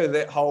 And I tell you,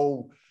 that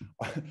whole,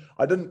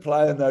 I didn't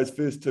play in those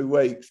first 2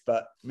 weeks,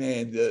 but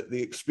man,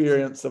 the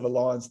experience of a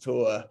Lions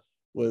tour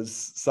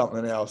was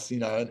something else, you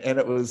know, and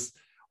it was,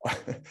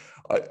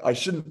 I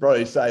shouldn't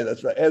probably say this,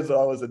 but as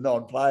I was a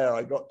non-player,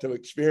 I got to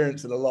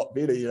experience it a lot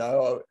better. You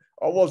know,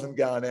 I wasn't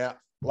going out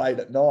late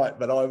at night,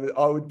 but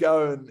I would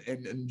go and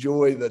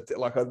enjoy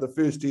the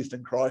first test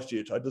in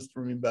Christchurch. I just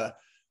remember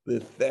the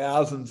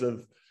thousands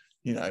of,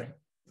 you know,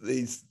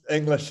 these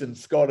English and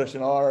Scottish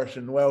and Irish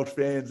and Welsh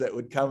fans that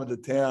would come into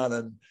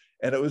town,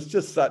 And it was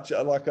just such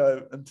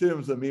a, in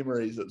terms of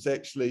memories, it's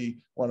actually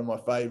one of my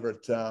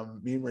favourite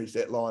memories,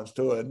 that Lions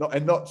tour.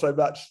 And not so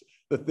much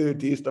the third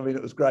test. I mean,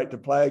 it was great to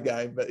play a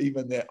game, but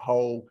even that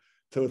whole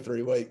 2 or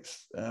 3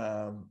 weeks,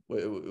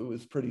 it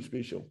was pretty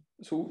special.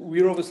 So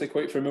we're obviously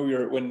quite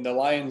familiar when the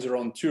Lions are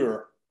on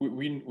tour.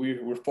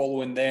 We're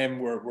following them.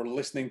 We're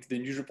listening to the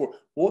news report.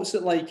 What's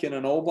it like in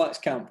an All Blacks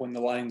camp when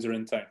the Lions are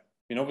in town? I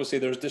mean, obviously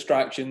there's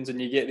distractions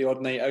and you get the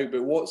odd night out,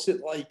 but what's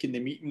it like in the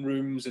meeting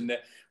rooms and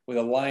where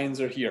the Lions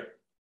are here?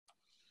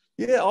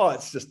 Yeah,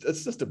 it's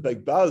just a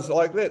big buzz.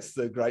 Like, that's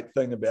the great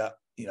thing about,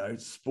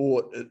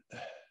 sport.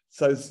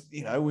 So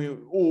we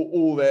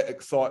all that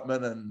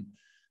excitement and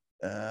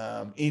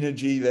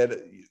energy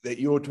that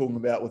you're talking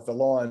about with the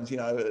Lions,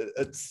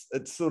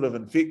 it's sort of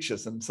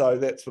infectious. And so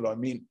that's what I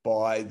meant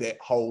by that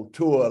whole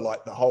tour.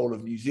 Like, the whole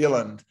of New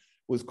Zealand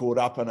was caught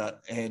up in it,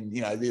 and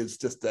there's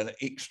just an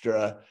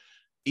extra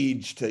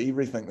edge to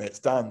everything that's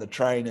done: the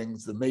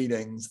trainings, the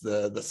meetings,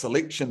 the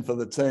selection for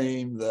the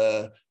team,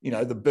 the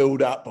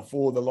build up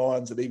before the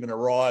Lions had even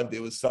arrived.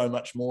 There was so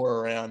much more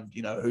around,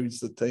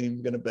 who's the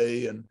team going to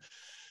be, and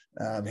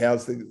how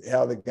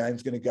the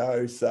game's going to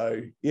go.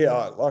 So yeah,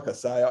 like I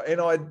say, I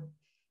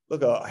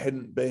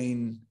hadn't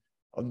been.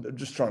 I'm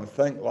just trying to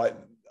think. Like,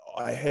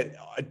 I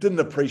didn't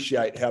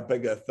appreciate how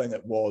big a thing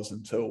it was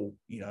until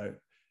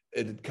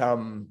it had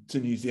come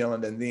to New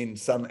Zealand, and then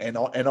and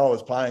I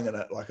was playing in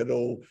it. Like, it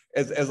all,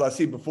 as I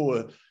said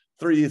before,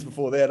 3 years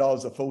before that, I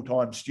was a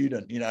full-time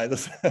student,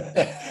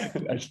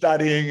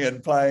 studying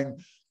and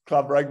playing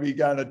club rugby,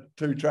 going to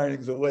 2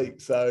 trainings a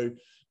week. So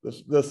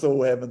this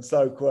all happened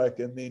so quick,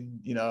 and then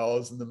I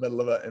was in the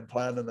middle of it and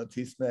playing in a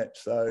test match.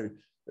 So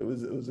it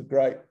was a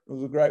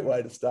great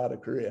way to start a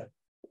career.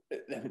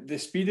 The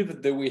speed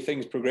of the way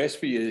things progress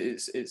for you,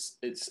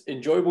 it's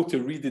enjoyable to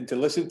read and to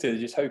listen to,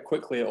 just how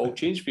quickly it all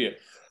changed for you.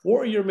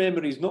 What are your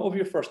memories, not of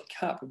your first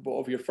cap, but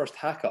of your first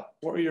haka?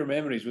 What are your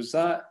memories? Was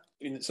that,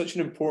 it's such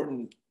an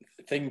important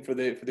thing for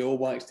the All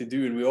Blacks to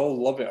do, and we all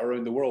love it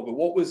around the world, but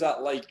what was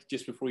that like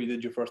just before you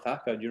did your first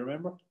haka? Do you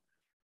remember?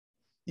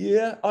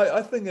 Yeah,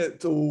 I think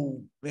it's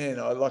all, man,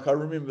 I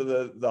remember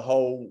the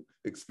whole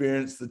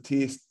experience, the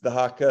test, the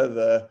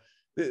haka,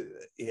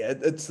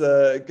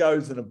 it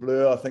goes in a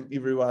blur. I think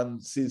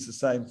everyone says the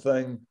same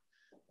thing.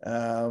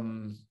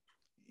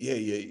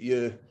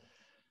 Yeah.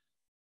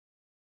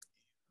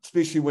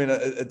 Especially when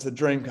it's a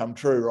dream come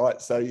true, right?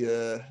 So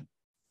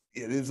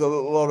there's a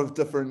lot of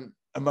different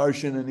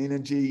emotion and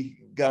energy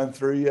going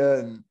through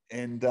you,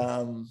 and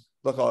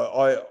look,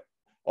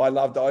 I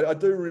loved it. I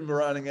do remember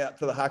running out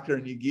to the haka,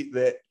 and you get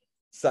that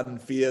sudden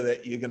fear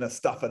that you're going to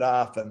stuff it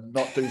up and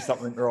not do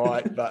something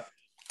right, but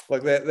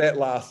like that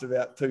lasts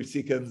about 2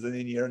 seconds, and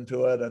then you're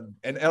into it,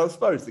 and I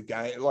suppose the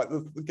game, like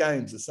the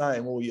game's the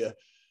same.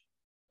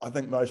 I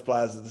think most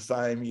players are the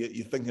same.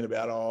 You're thinking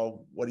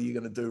about, what are you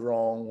going to do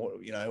wrong?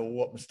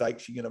 What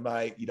mistakes you're going to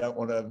make. You don't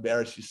want to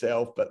embarrass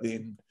yourself, but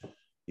then,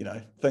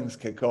 things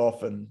kick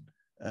off, and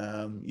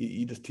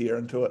you just tear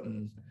into it.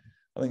 And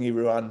I think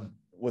everyone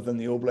within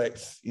the All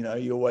Blacks,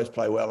 you always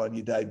play well on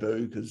your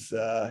debut, because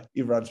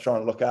everyone's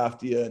trying to look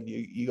after you, and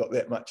you got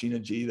that much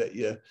energy that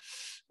you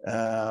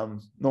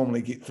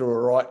normally get through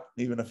all right,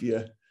 even if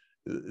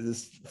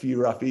there's a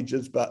few rough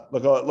edges. But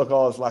look, I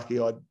was lucky.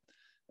 I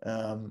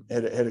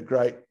had a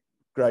great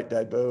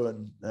debut,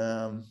 and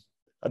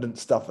I didn't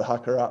stuff the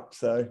haka up.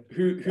 So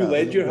who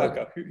led your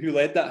haka? Who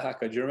led that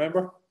haka? Do you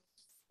remember?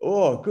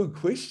 Oh, good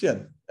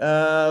question.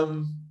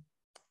 I'd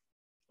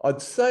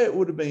say it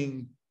would have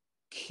been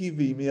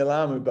Kiwi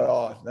Mialamu,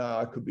 but no,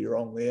 I could be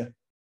wrong there.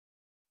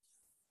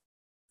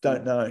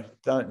 Don't know.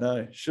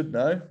 Should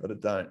know, but I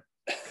don't.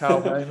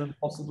 Carl Heyman,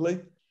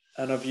 possibly.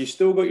 And have you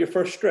still got your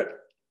first strip?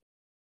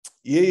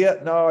 Yeah.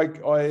 No,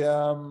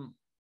 I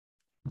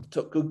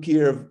took good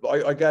care of.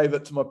 I gave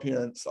it to my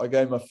parents. I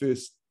gave my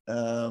first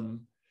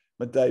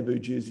my debut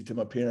jersey to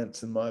my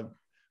parents, and my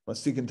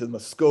second to my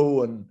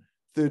school, and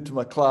third to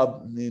my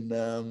club, and then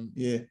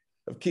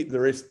I've kept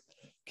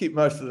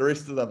most of the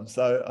rest of them.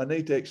 So I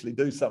need to actually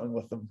do something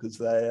with them, because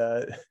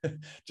they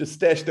just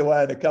stashed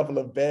away in a couple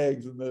of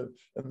bags in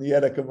the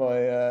attic of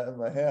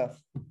my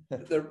house.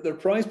 They're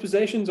prized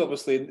possessions,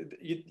 obviously.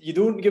 You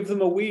don't give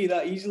them away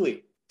that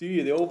easily, do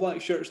you? The All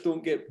Black shirts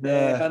don't get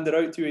handed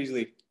out too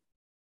easily.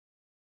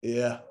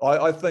 Yeah,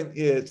 I think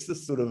it's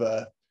just sort of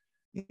a,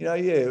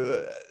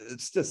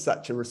 it's just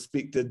such a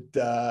respected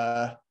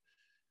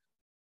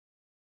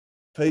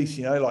piece,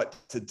 like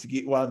to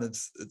get one.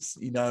 It's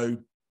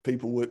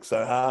people work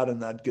so hard,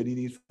 and they'd get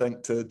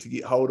anything to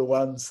get hold of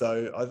one.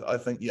 So I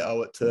think you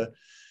owe it to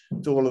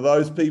all of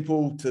those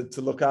people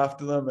to look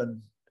after them.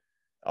 And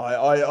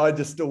I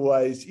just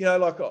always,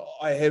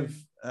 I have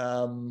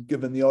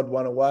given the odd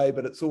one away,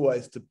 but it's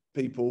always to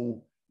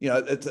people.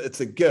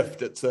 It's a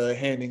gift. It's a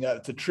handing out.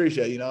 It's a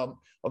treasure.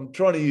 I'm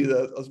trying to use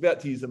I was about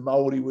to use a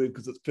Māori word,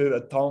 because it's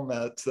pērā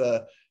tonga. It's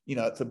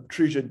it's a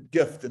treasured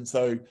gift. And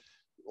so,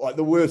 like,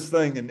 the worst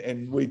thing,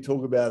 and we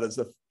talk about, is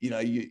if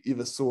you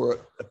ever saw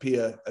it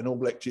appear an All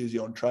Black jersey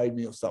on Trade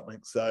Me or something.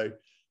 So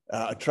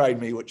Trade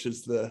Me, which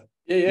is the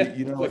Yeah, yeah.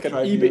 You know, Like what an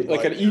trade eBay, deals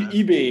like like an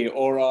eBay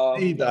or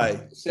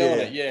eBay.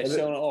 selling it. Yeah, So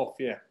selling it off.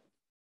 Yeah.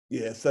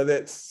 yeah,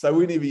 so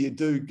whenever you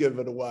do give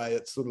it away,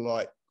 it's sort of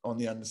like on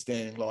the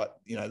understanding, like,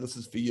 you know, this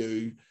is for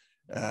you,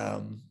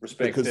 because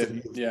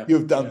Respected. Yeah.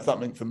 you've done Yeah.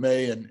 something for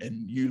me,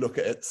 and you look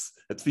at it's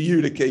for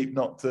you to keep,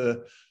 not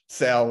to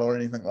sell or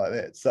anything like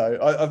that. So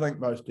I think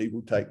most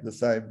people take the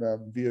same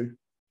view.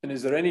 And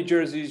is there any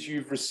jerseys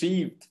you've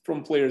received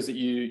from players that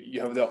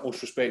you have the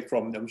utmost respect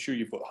from? I'm sure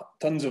you've got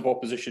tons of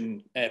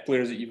opposition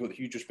players that you've got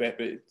huge respect,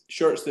 but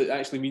shirts that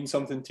actually mean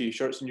something to you,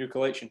 shirts in your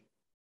collection.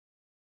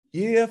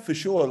 Yeah, for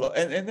sure,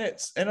 and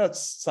that's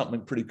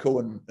something pretty cool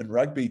in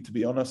rugby, to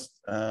be honest.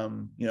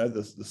 You know,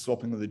 the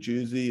swapping of the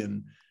jersey,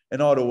 and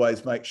I'd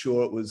always make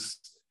sure it was.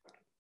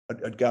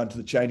 I'd go into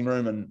the changing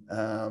room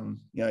and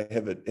you know,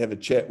 have a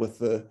chat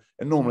with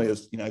and normally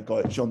as you know,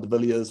 guy John de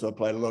Villiers, I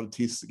played a lot of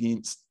tests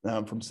against,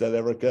 from South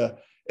Africa,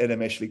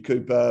 Adam Ashley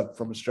Cooper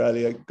from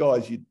Australia,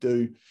 guys you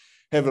do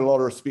have a lot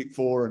of respect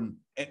for, and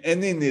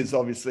then there's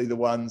obviously the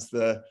ones,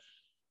 the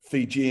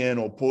Fijian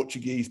or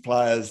Portuguese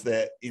players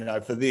that, you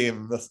know, for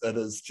them it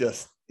is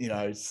just, you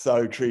know,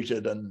 so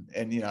treasured,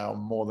 and you know,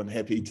 I'm more than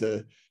happy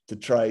to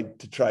trade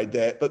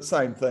that. But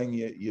same thing,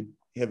 you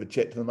have a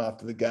chat to them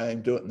after the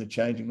game, do it in the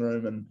changing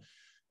room. And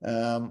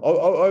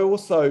I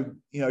also,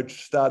 you know,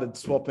 started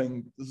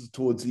swapping, this is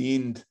towards the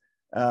end,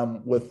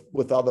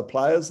 with other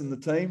players in the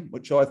team,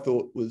 which I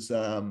thought was,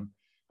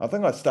 I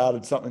think I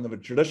started something of a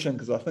tradition,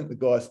 because I think the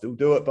guys still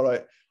do it.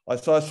 But I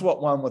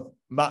swapped one with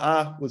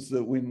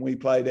Ma'a, when we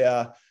played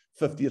our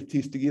 50th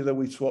test together,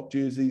 we swapped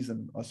jerseys,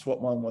 and I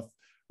swapped one with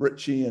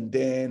Richie and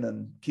Dan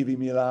and Kiwi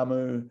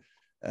Milamu,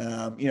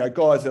 you know,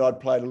 guys that I'd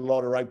played a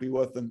lot of rugby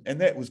with,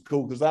 and that was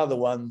cool, because they're the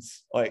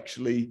ones I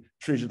actually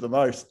treasure the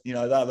most. You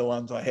know, they're the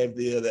ones I have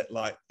there that,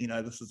 like, you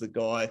know, this is a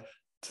guy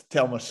to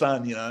tell my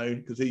son, you know,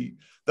 because he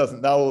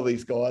doesn't know all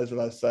these guys, but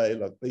I say,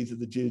 look, these are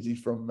the jerseys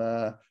from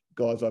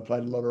guys I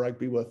played a lot of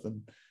rugby with,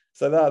 and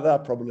so they're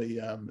probably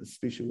as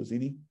special as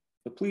any.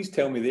 So please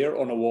tell me they're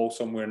on a wall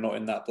somewhere, not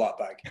in that black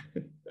bag.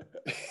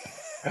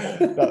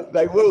 No,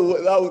 they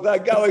will. They're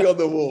going on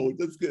the wall.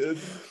 That's good.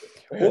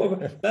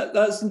 Well,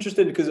 that's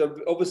interesting, because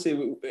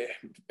obviously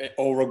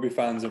all rugby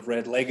fans have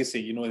read Legacy,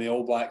 you know, the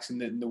All Blacks,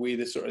 and the way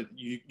that sort of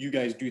you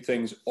guys do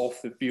things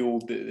off the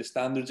field, the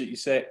standards that you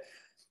set.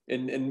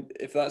 And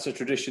if that's a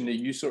tradition that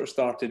you sort of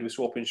started with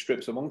swapping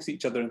strips amongst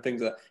each other and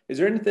things like that, is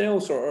there anything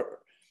else, or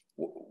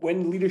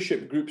when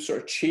leadership groups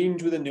sort of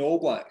change within the All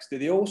Blacks, do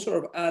they all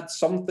sort of add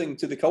something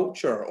to the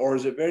culture, or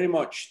is it very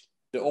much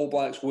the All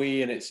Blacks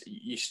way and it's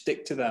you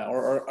stick to that,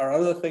 or are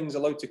other things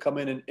allowed to come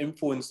in and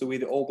influence the way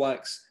the All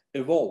Blacks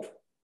evolve?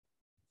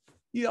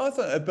 Yeah, I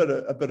think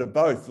a bit of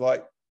both.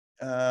 Like,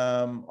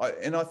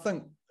 I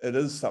think it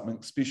is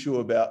something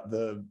special about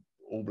the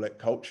All Black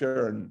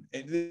culture, and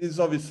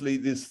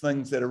there's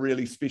things that are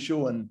really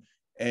special,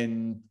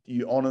 and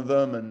you honour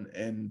them,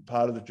 and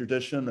part of the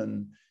tradition,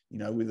 and you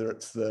know, whether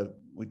it's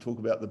we talk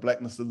about the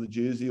blackness of the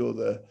jersey or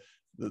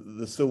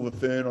the silver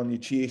fern on your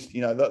chest,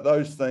 you know,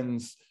 those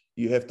things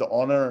you have to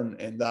honour,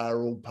 and they're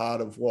all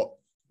part of what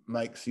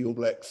makes the All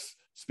Blacks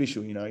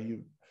special. You know,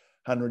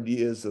 100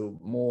 years or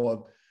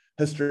more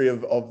history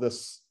of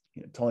this,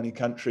 you know, tiny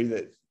country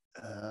that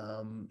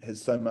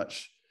has so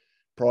much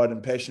pride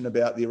and passion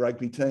about their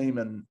rugby team,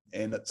 and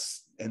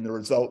the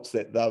results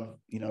that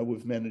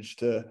we've managed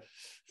to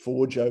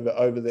forge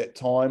over that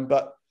time.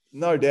 But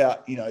no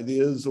doubt, you know,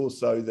 there is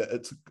also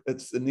that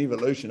it's an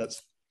evolution.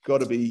 It's got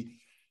to be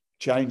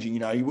changing. You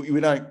know, we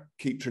don't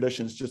keep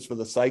traditions just for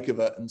the sake of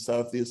it. And so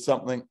if there's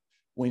something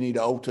we need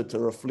to alter to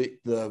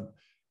reflect the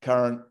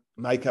current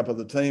makeup of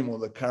the team or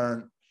the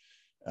current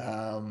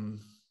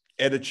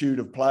attitude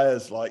of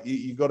players, like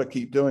you got to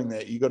keep doing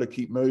that. You got to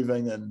keep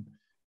moving, and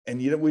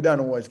we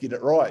don't always get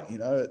it right. You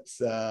know, it's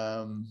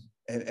and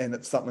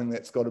it's something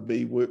that's got to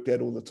be worked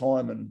at all the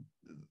time. And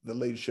the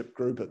leadership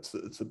group,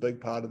 it's a big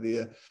part of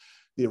their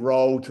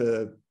role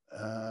to,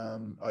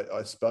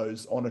 I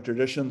suppose, honour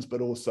traditions,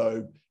 but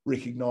also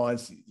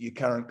recognise your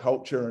current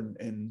culture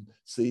and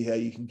see how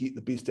you can get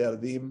the best out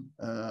of them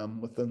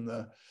within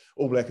the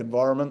All Black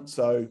environment.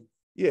 So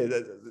yeah,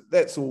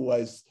 that's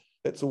always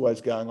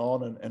going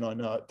on, and I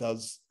know it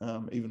does,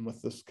 even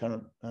with this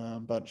current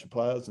bunch of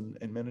players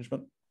and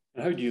management.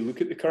 And how do you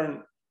look at the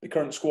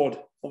current squad?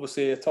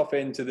 Obviously, a tough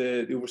end to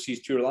the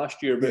overseas tour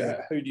last year, but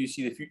yeah, how do you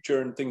see the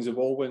future and things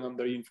evolving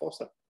under Ian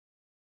Foster?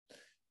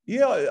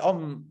 Yeah,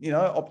 I'm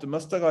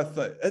optimistic. I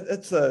think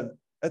it's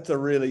a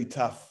really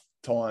tough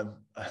time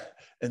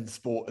in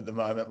sport at the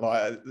moment.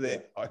 Like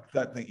that, I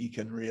don't think you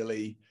can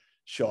really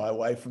shy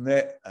away from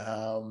that.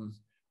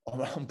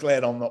 I'm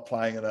glad I'm not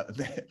playing in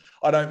it.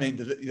 I don't mean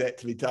that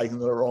to be taken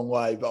the wrong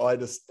way, but I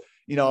just,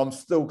 I'm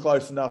still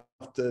close enough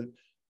to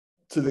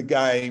the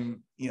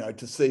game,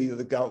 to see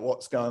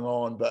what's going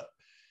on, but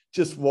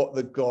just what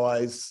the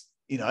guys,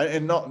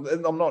 and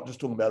I'm not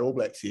just talking about All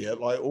Blacks here,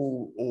 like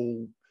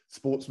all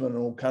sportsmen in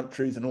all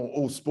countries and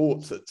all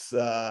sports. It's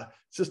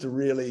just a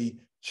really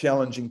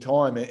challenging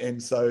time,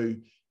 and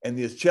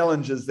there's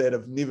challenges that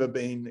have never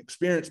been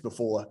experienced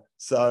before.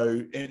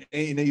 So, and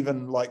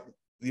even like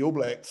the All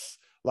Blacks,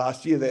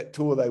 last year, that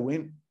tour they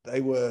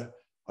were,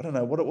 I don't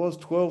know what it was,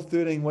 12,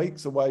 13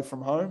 weeks away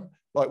from home.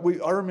 Like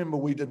I remember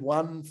we did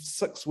one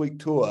 6-week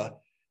tour.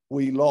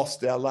 We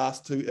lost our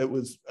last two. It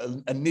was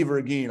a never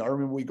again. I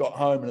remember we got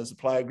home and as a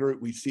player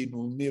group, we said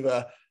we'll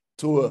never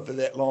tour for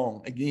that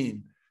long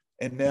again.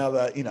 And now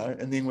that,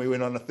 and then we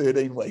went on a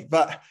 13-week,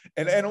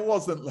 and it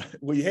wasn't,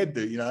 we had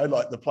to,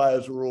 like the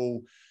players were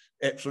all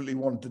absolutely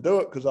wanted to do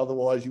it because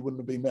otherwise you wouldn't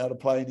have been able to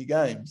play any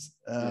games.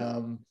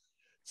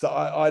 So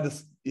I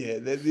just,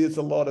 there's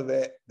a lot of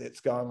that's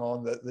going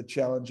on, the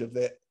challenge of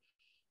that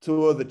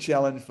tour, the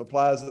challenge for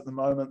players at the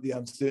moment, the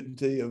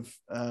uncertainty of,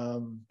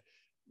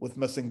 with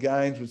missing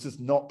games, was just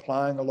not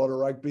playing a lot of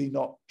rugby,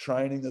 not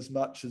training as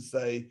much as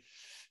they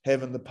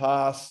have in the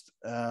past.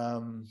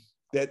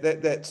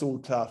 That's all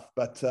tough.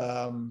 But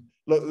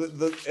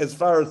look, as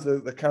far as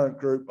the current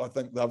group, I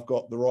think they've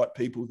got the right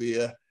people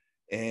there,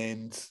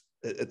 and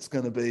it's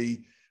going to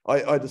be.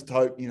 I just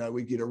hope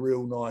we get a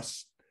real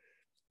nice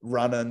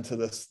run into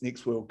this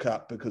next World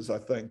Cup, because I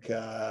think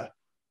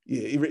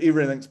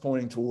everything's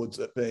pointing towards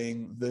it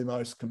being the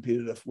most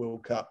competitive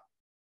World Cup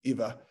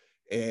ever,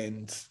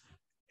 and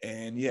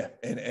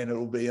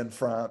it'll be in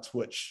France,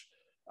 which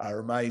are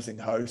amazing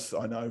hosts.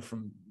 I know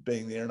from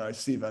being there in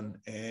 07.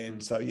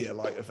 And so,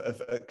 like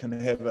if it can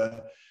have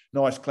a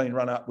nice clean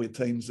run up where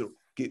teams that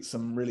get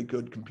some really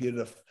good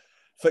competitive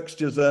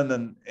fixtures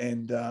in,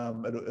 and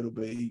it'll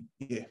be,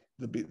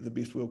 the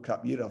best World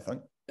Cup yet, I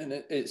think. And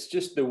it's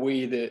just the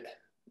way that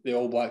the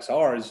All Blacks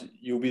are, is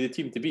you'll be the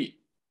team to beat.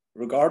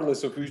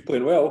 Regardless of who's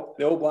playing well,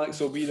 the All Blacks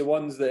will be the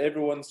ones that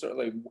everyone's sort of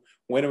like,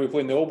 when are we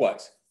playing the All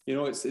Blacks?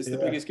 It's the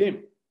biggest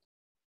game.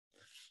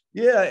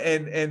 Yeah,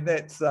 and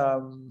that's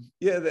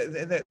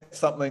that's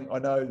something I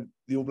know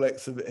the All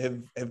Blacks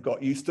have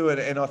got used to,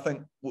 and I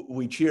think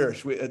we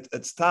cherish.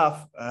 It's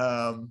tough.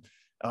 I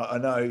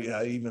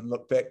know, even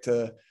look back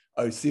to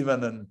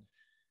 07 and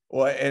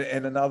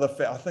another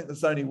fact. I think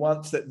there's only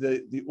once that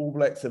the All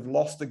Blacks have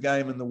lost a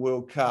game in the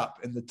World Cup,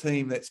 and the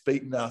team that's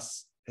beaten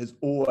us has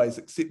always,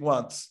 except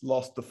once,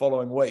 lost the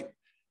following week,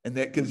 and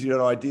that gives you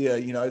an idea.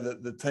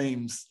 That the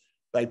teams,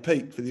 they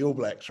peak for the All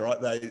Blacks, right?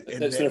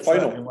 It's their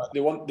final. They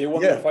won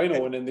their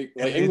final, and then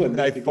England,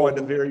 they find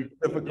it very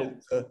difficult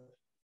to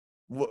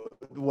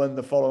win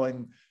the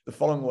following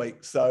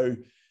week. So,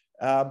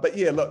 but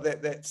look,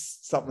 that's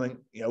something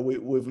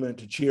we've learned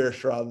to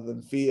cherish rather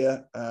than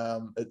fear.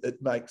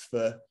 It makes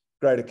for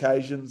great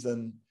occasions,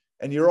 and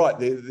you're right.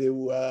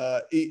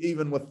 There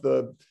even with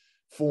the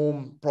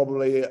form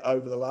probably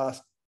over the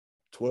last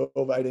 12,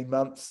 18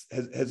 months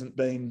hasn't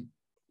been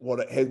what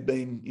it had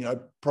been,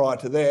 prior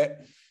to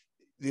that.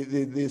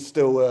 There's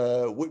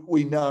still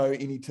we know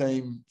any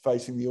team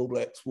facing the All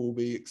Blacks will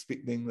be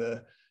expecting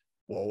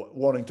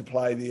wanting to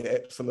play their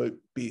absolute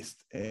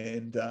best,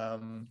 and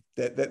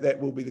that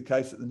will be the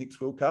case at the next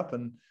World Cup,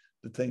 and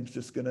the team's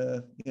just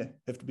gonna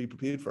have to be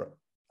prepared for it.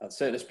 That's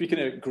it. Speaking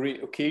of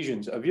great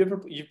occasions,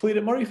 you played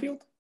at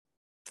Murrayfield?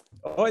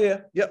 Oh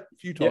yeah, yep, a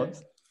few times.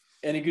 Yep.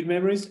 Any good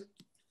memories?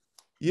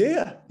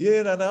 Yeah,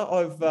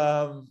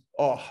 no.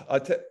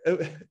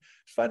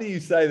 It's funny you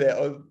say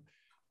that.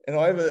 And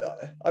I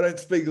don't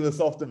speak of this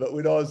often, but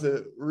when I was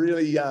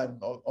really young,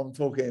 I'm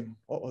talking,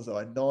 what was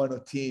I, 9 or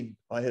 10,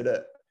 I had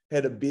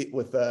a bet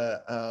with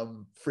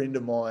a friend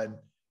of mine,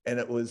 and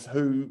it was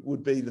who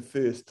would be the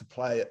first to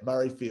play at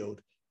Murrayfield.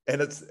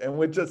 And it's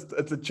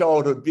a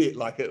childhood bet,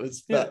 like it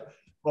was.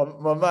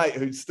 But my mate,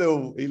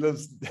 he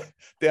lives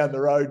down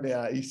the road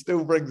now, he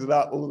still brings it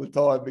up all the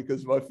time,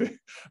 because my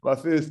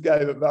first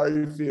game at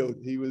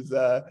Murrayfield, he was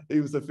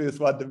the first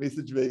one to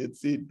message me and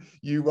said,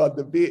 "You won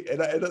the bet,"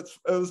 and it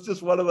was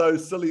just one of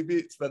those silly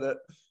bets, but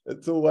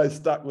it's always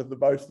stuck with the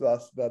both of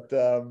us. But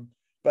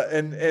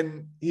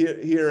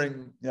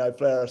hearing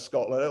Flower of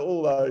Scotland,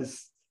 all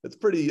those,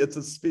 it's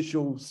a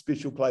special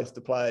place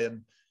to play,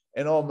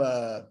 and I'm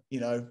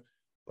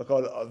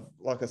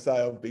like I say,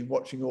 I've been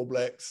watching All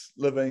Blacks,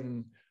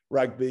 living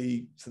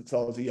rugby since I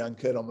was a young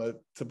kid. I'm a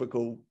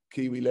typical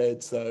Kiwi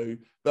lad. So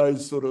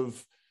those sort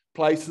of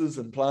places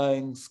and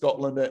playing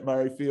Scotland at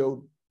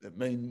Murrayfield,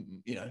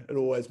 it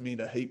always meant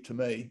a heap to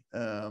me.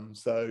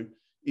 So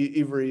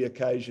every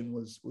occasion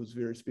was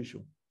very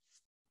special.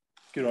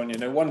 Good on you.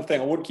 Now, one thing,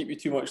 I won't keep you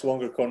too much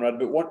longer, Conrad,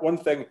 but one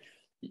thing,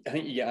 I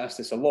think you get asked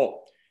this a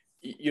lot.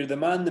 You're the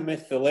man, the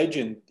myth, the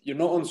legend. You're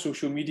not on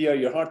social media.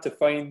 You're hard to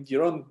find.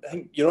 You're on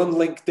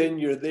LinkedIn.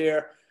 You're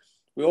there.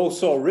 We all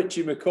saw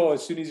Richie McCaw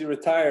as soon as he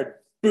retired.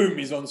 Boom!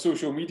 He's on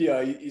social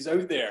media. He's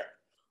out there.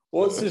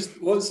 What's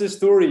the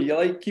story? You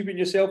like keeping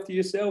yourself to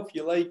yourself?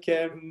 You like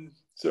not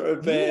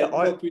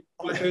putting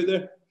much out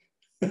there?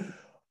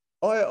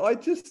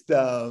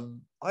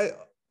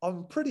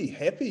 I'm pretty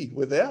happy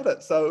without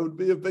it. So it would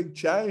be a big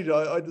change.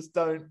 I just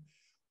don't.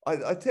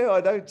 I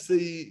don't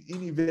see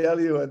any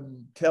value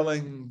in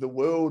telling the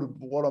world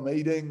what I'm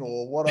eating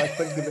or what I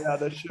think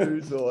about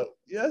issues, or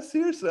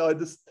seriously,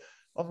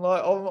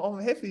 I'm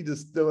happy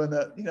just doing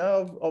it.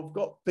 I've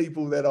got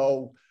people that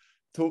I'll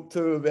talk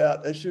to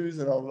about issues,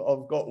 and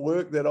I've got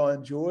work that I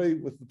enjoy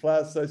with the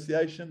Players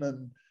Association,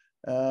 and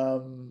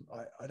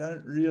I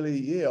don't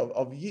really,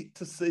 I've yet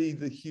to see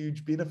the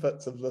huge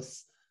benefits of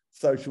this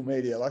social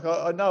media. Like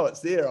I know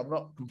it's there. I'm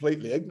not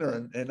completely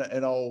ignorant,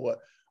 and I'll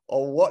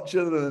watch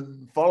it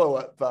and follow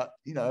it. But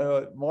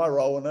my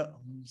role in it,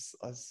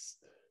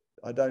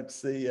 I don't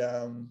see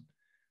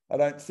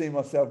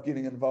myself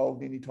getting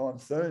involved anytime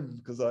soon,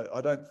 because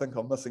I don't think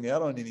I'm missing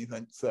out on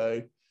anything.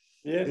 So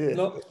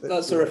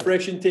that's a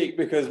refreshing take,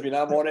 because I'm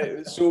on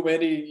it. So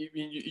many.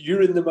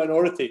 You're in the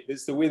minority.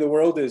 It's the way the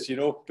world is,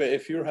 But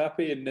if you're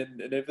happy and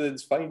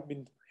everything's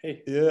fine,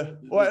 hey. Yeah.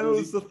 Well, and it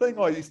was the thing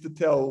I used to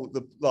tell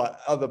the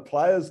other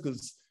players,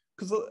 because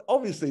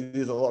obviously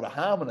there's a lot of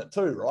harm in it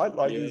too, right?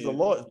 Like there's a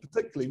lot,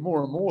 particularly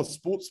more and more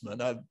sportsmen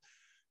are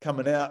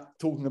coming out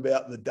talking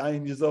about the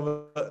dangers of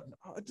it.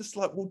 I just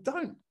well,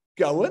 don't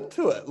go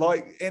into it.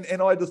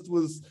 And I just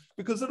was,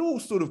 because it all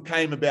sort of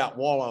came about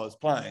while I was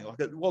playing. Like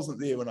it wasn't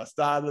there when I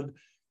started.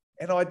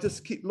 And I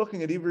just kept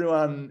looking at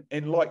everyone.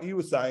 And like you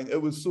were saying,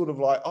 it was sort of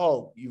like,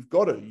 oh, you've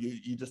got to,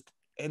 you just,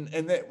 and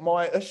that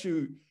my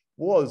issue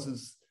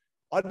is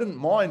I didn't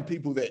mind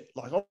people that,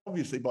 like,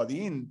 obviously by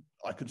the end,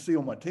 I could see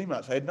all my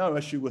teammates. I had no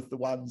issue with the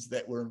ones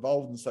that were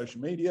involved in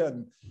social media.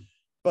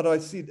 But I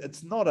said,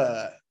 it's not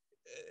a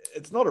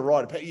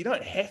rite of passage. You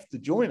don't have to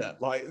join it.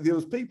 Like there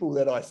was people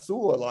that I saw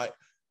like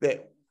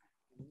that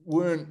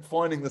weren't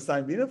finding the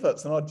same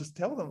benefits. And I'd just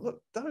tell them,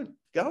 look, don't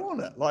go on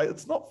it. Like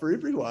it's not for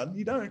everyone.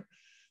 You don't,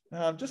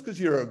 just because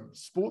you're a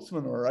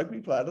sportsman or a rugby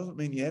player doesn't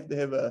mean you have to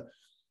have a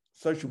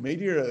social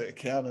media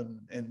account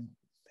and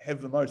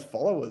have the most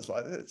followers.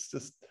 Like it's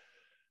just,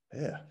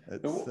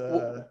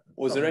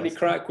 was there any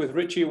crack with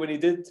Richie when he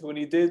did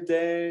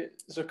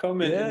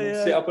succumb and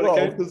set up an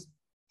account?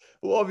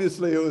 Well,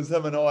 obviously it was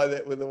him and I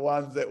that were the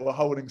ones that were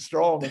holding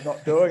strong and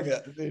not doing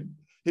it. And then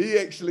he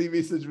actually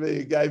messaged me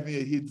and gave me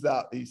a heads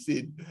up. He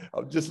said,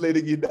 "I'm just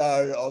letting you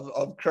know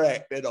I'm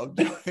cracked and I'm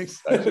doing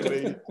social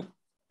media."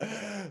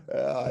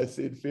 I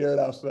said, "Fair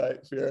enough,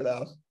 mate. Fair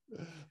enough."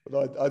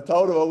 But I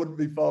told him I wouldn't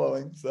be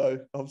following, so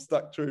I'm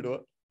stuck true to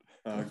it.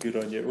 Oh, good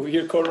on you. Well,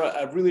 here, Conrad,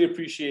 I really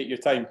appreciate your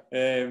time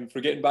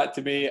for getting back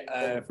to me,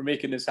 for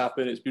making this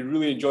happen. It's been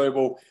really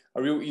enjoyable,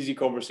 a real easy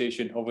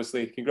conversation,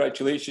 obviously.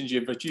 Congratulations,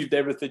 you've achieved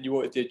everything you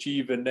wanted to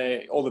achieve, and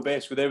all the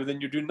best with everything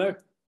you're doing now.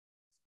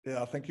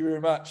 Yeah, thank you very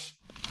much.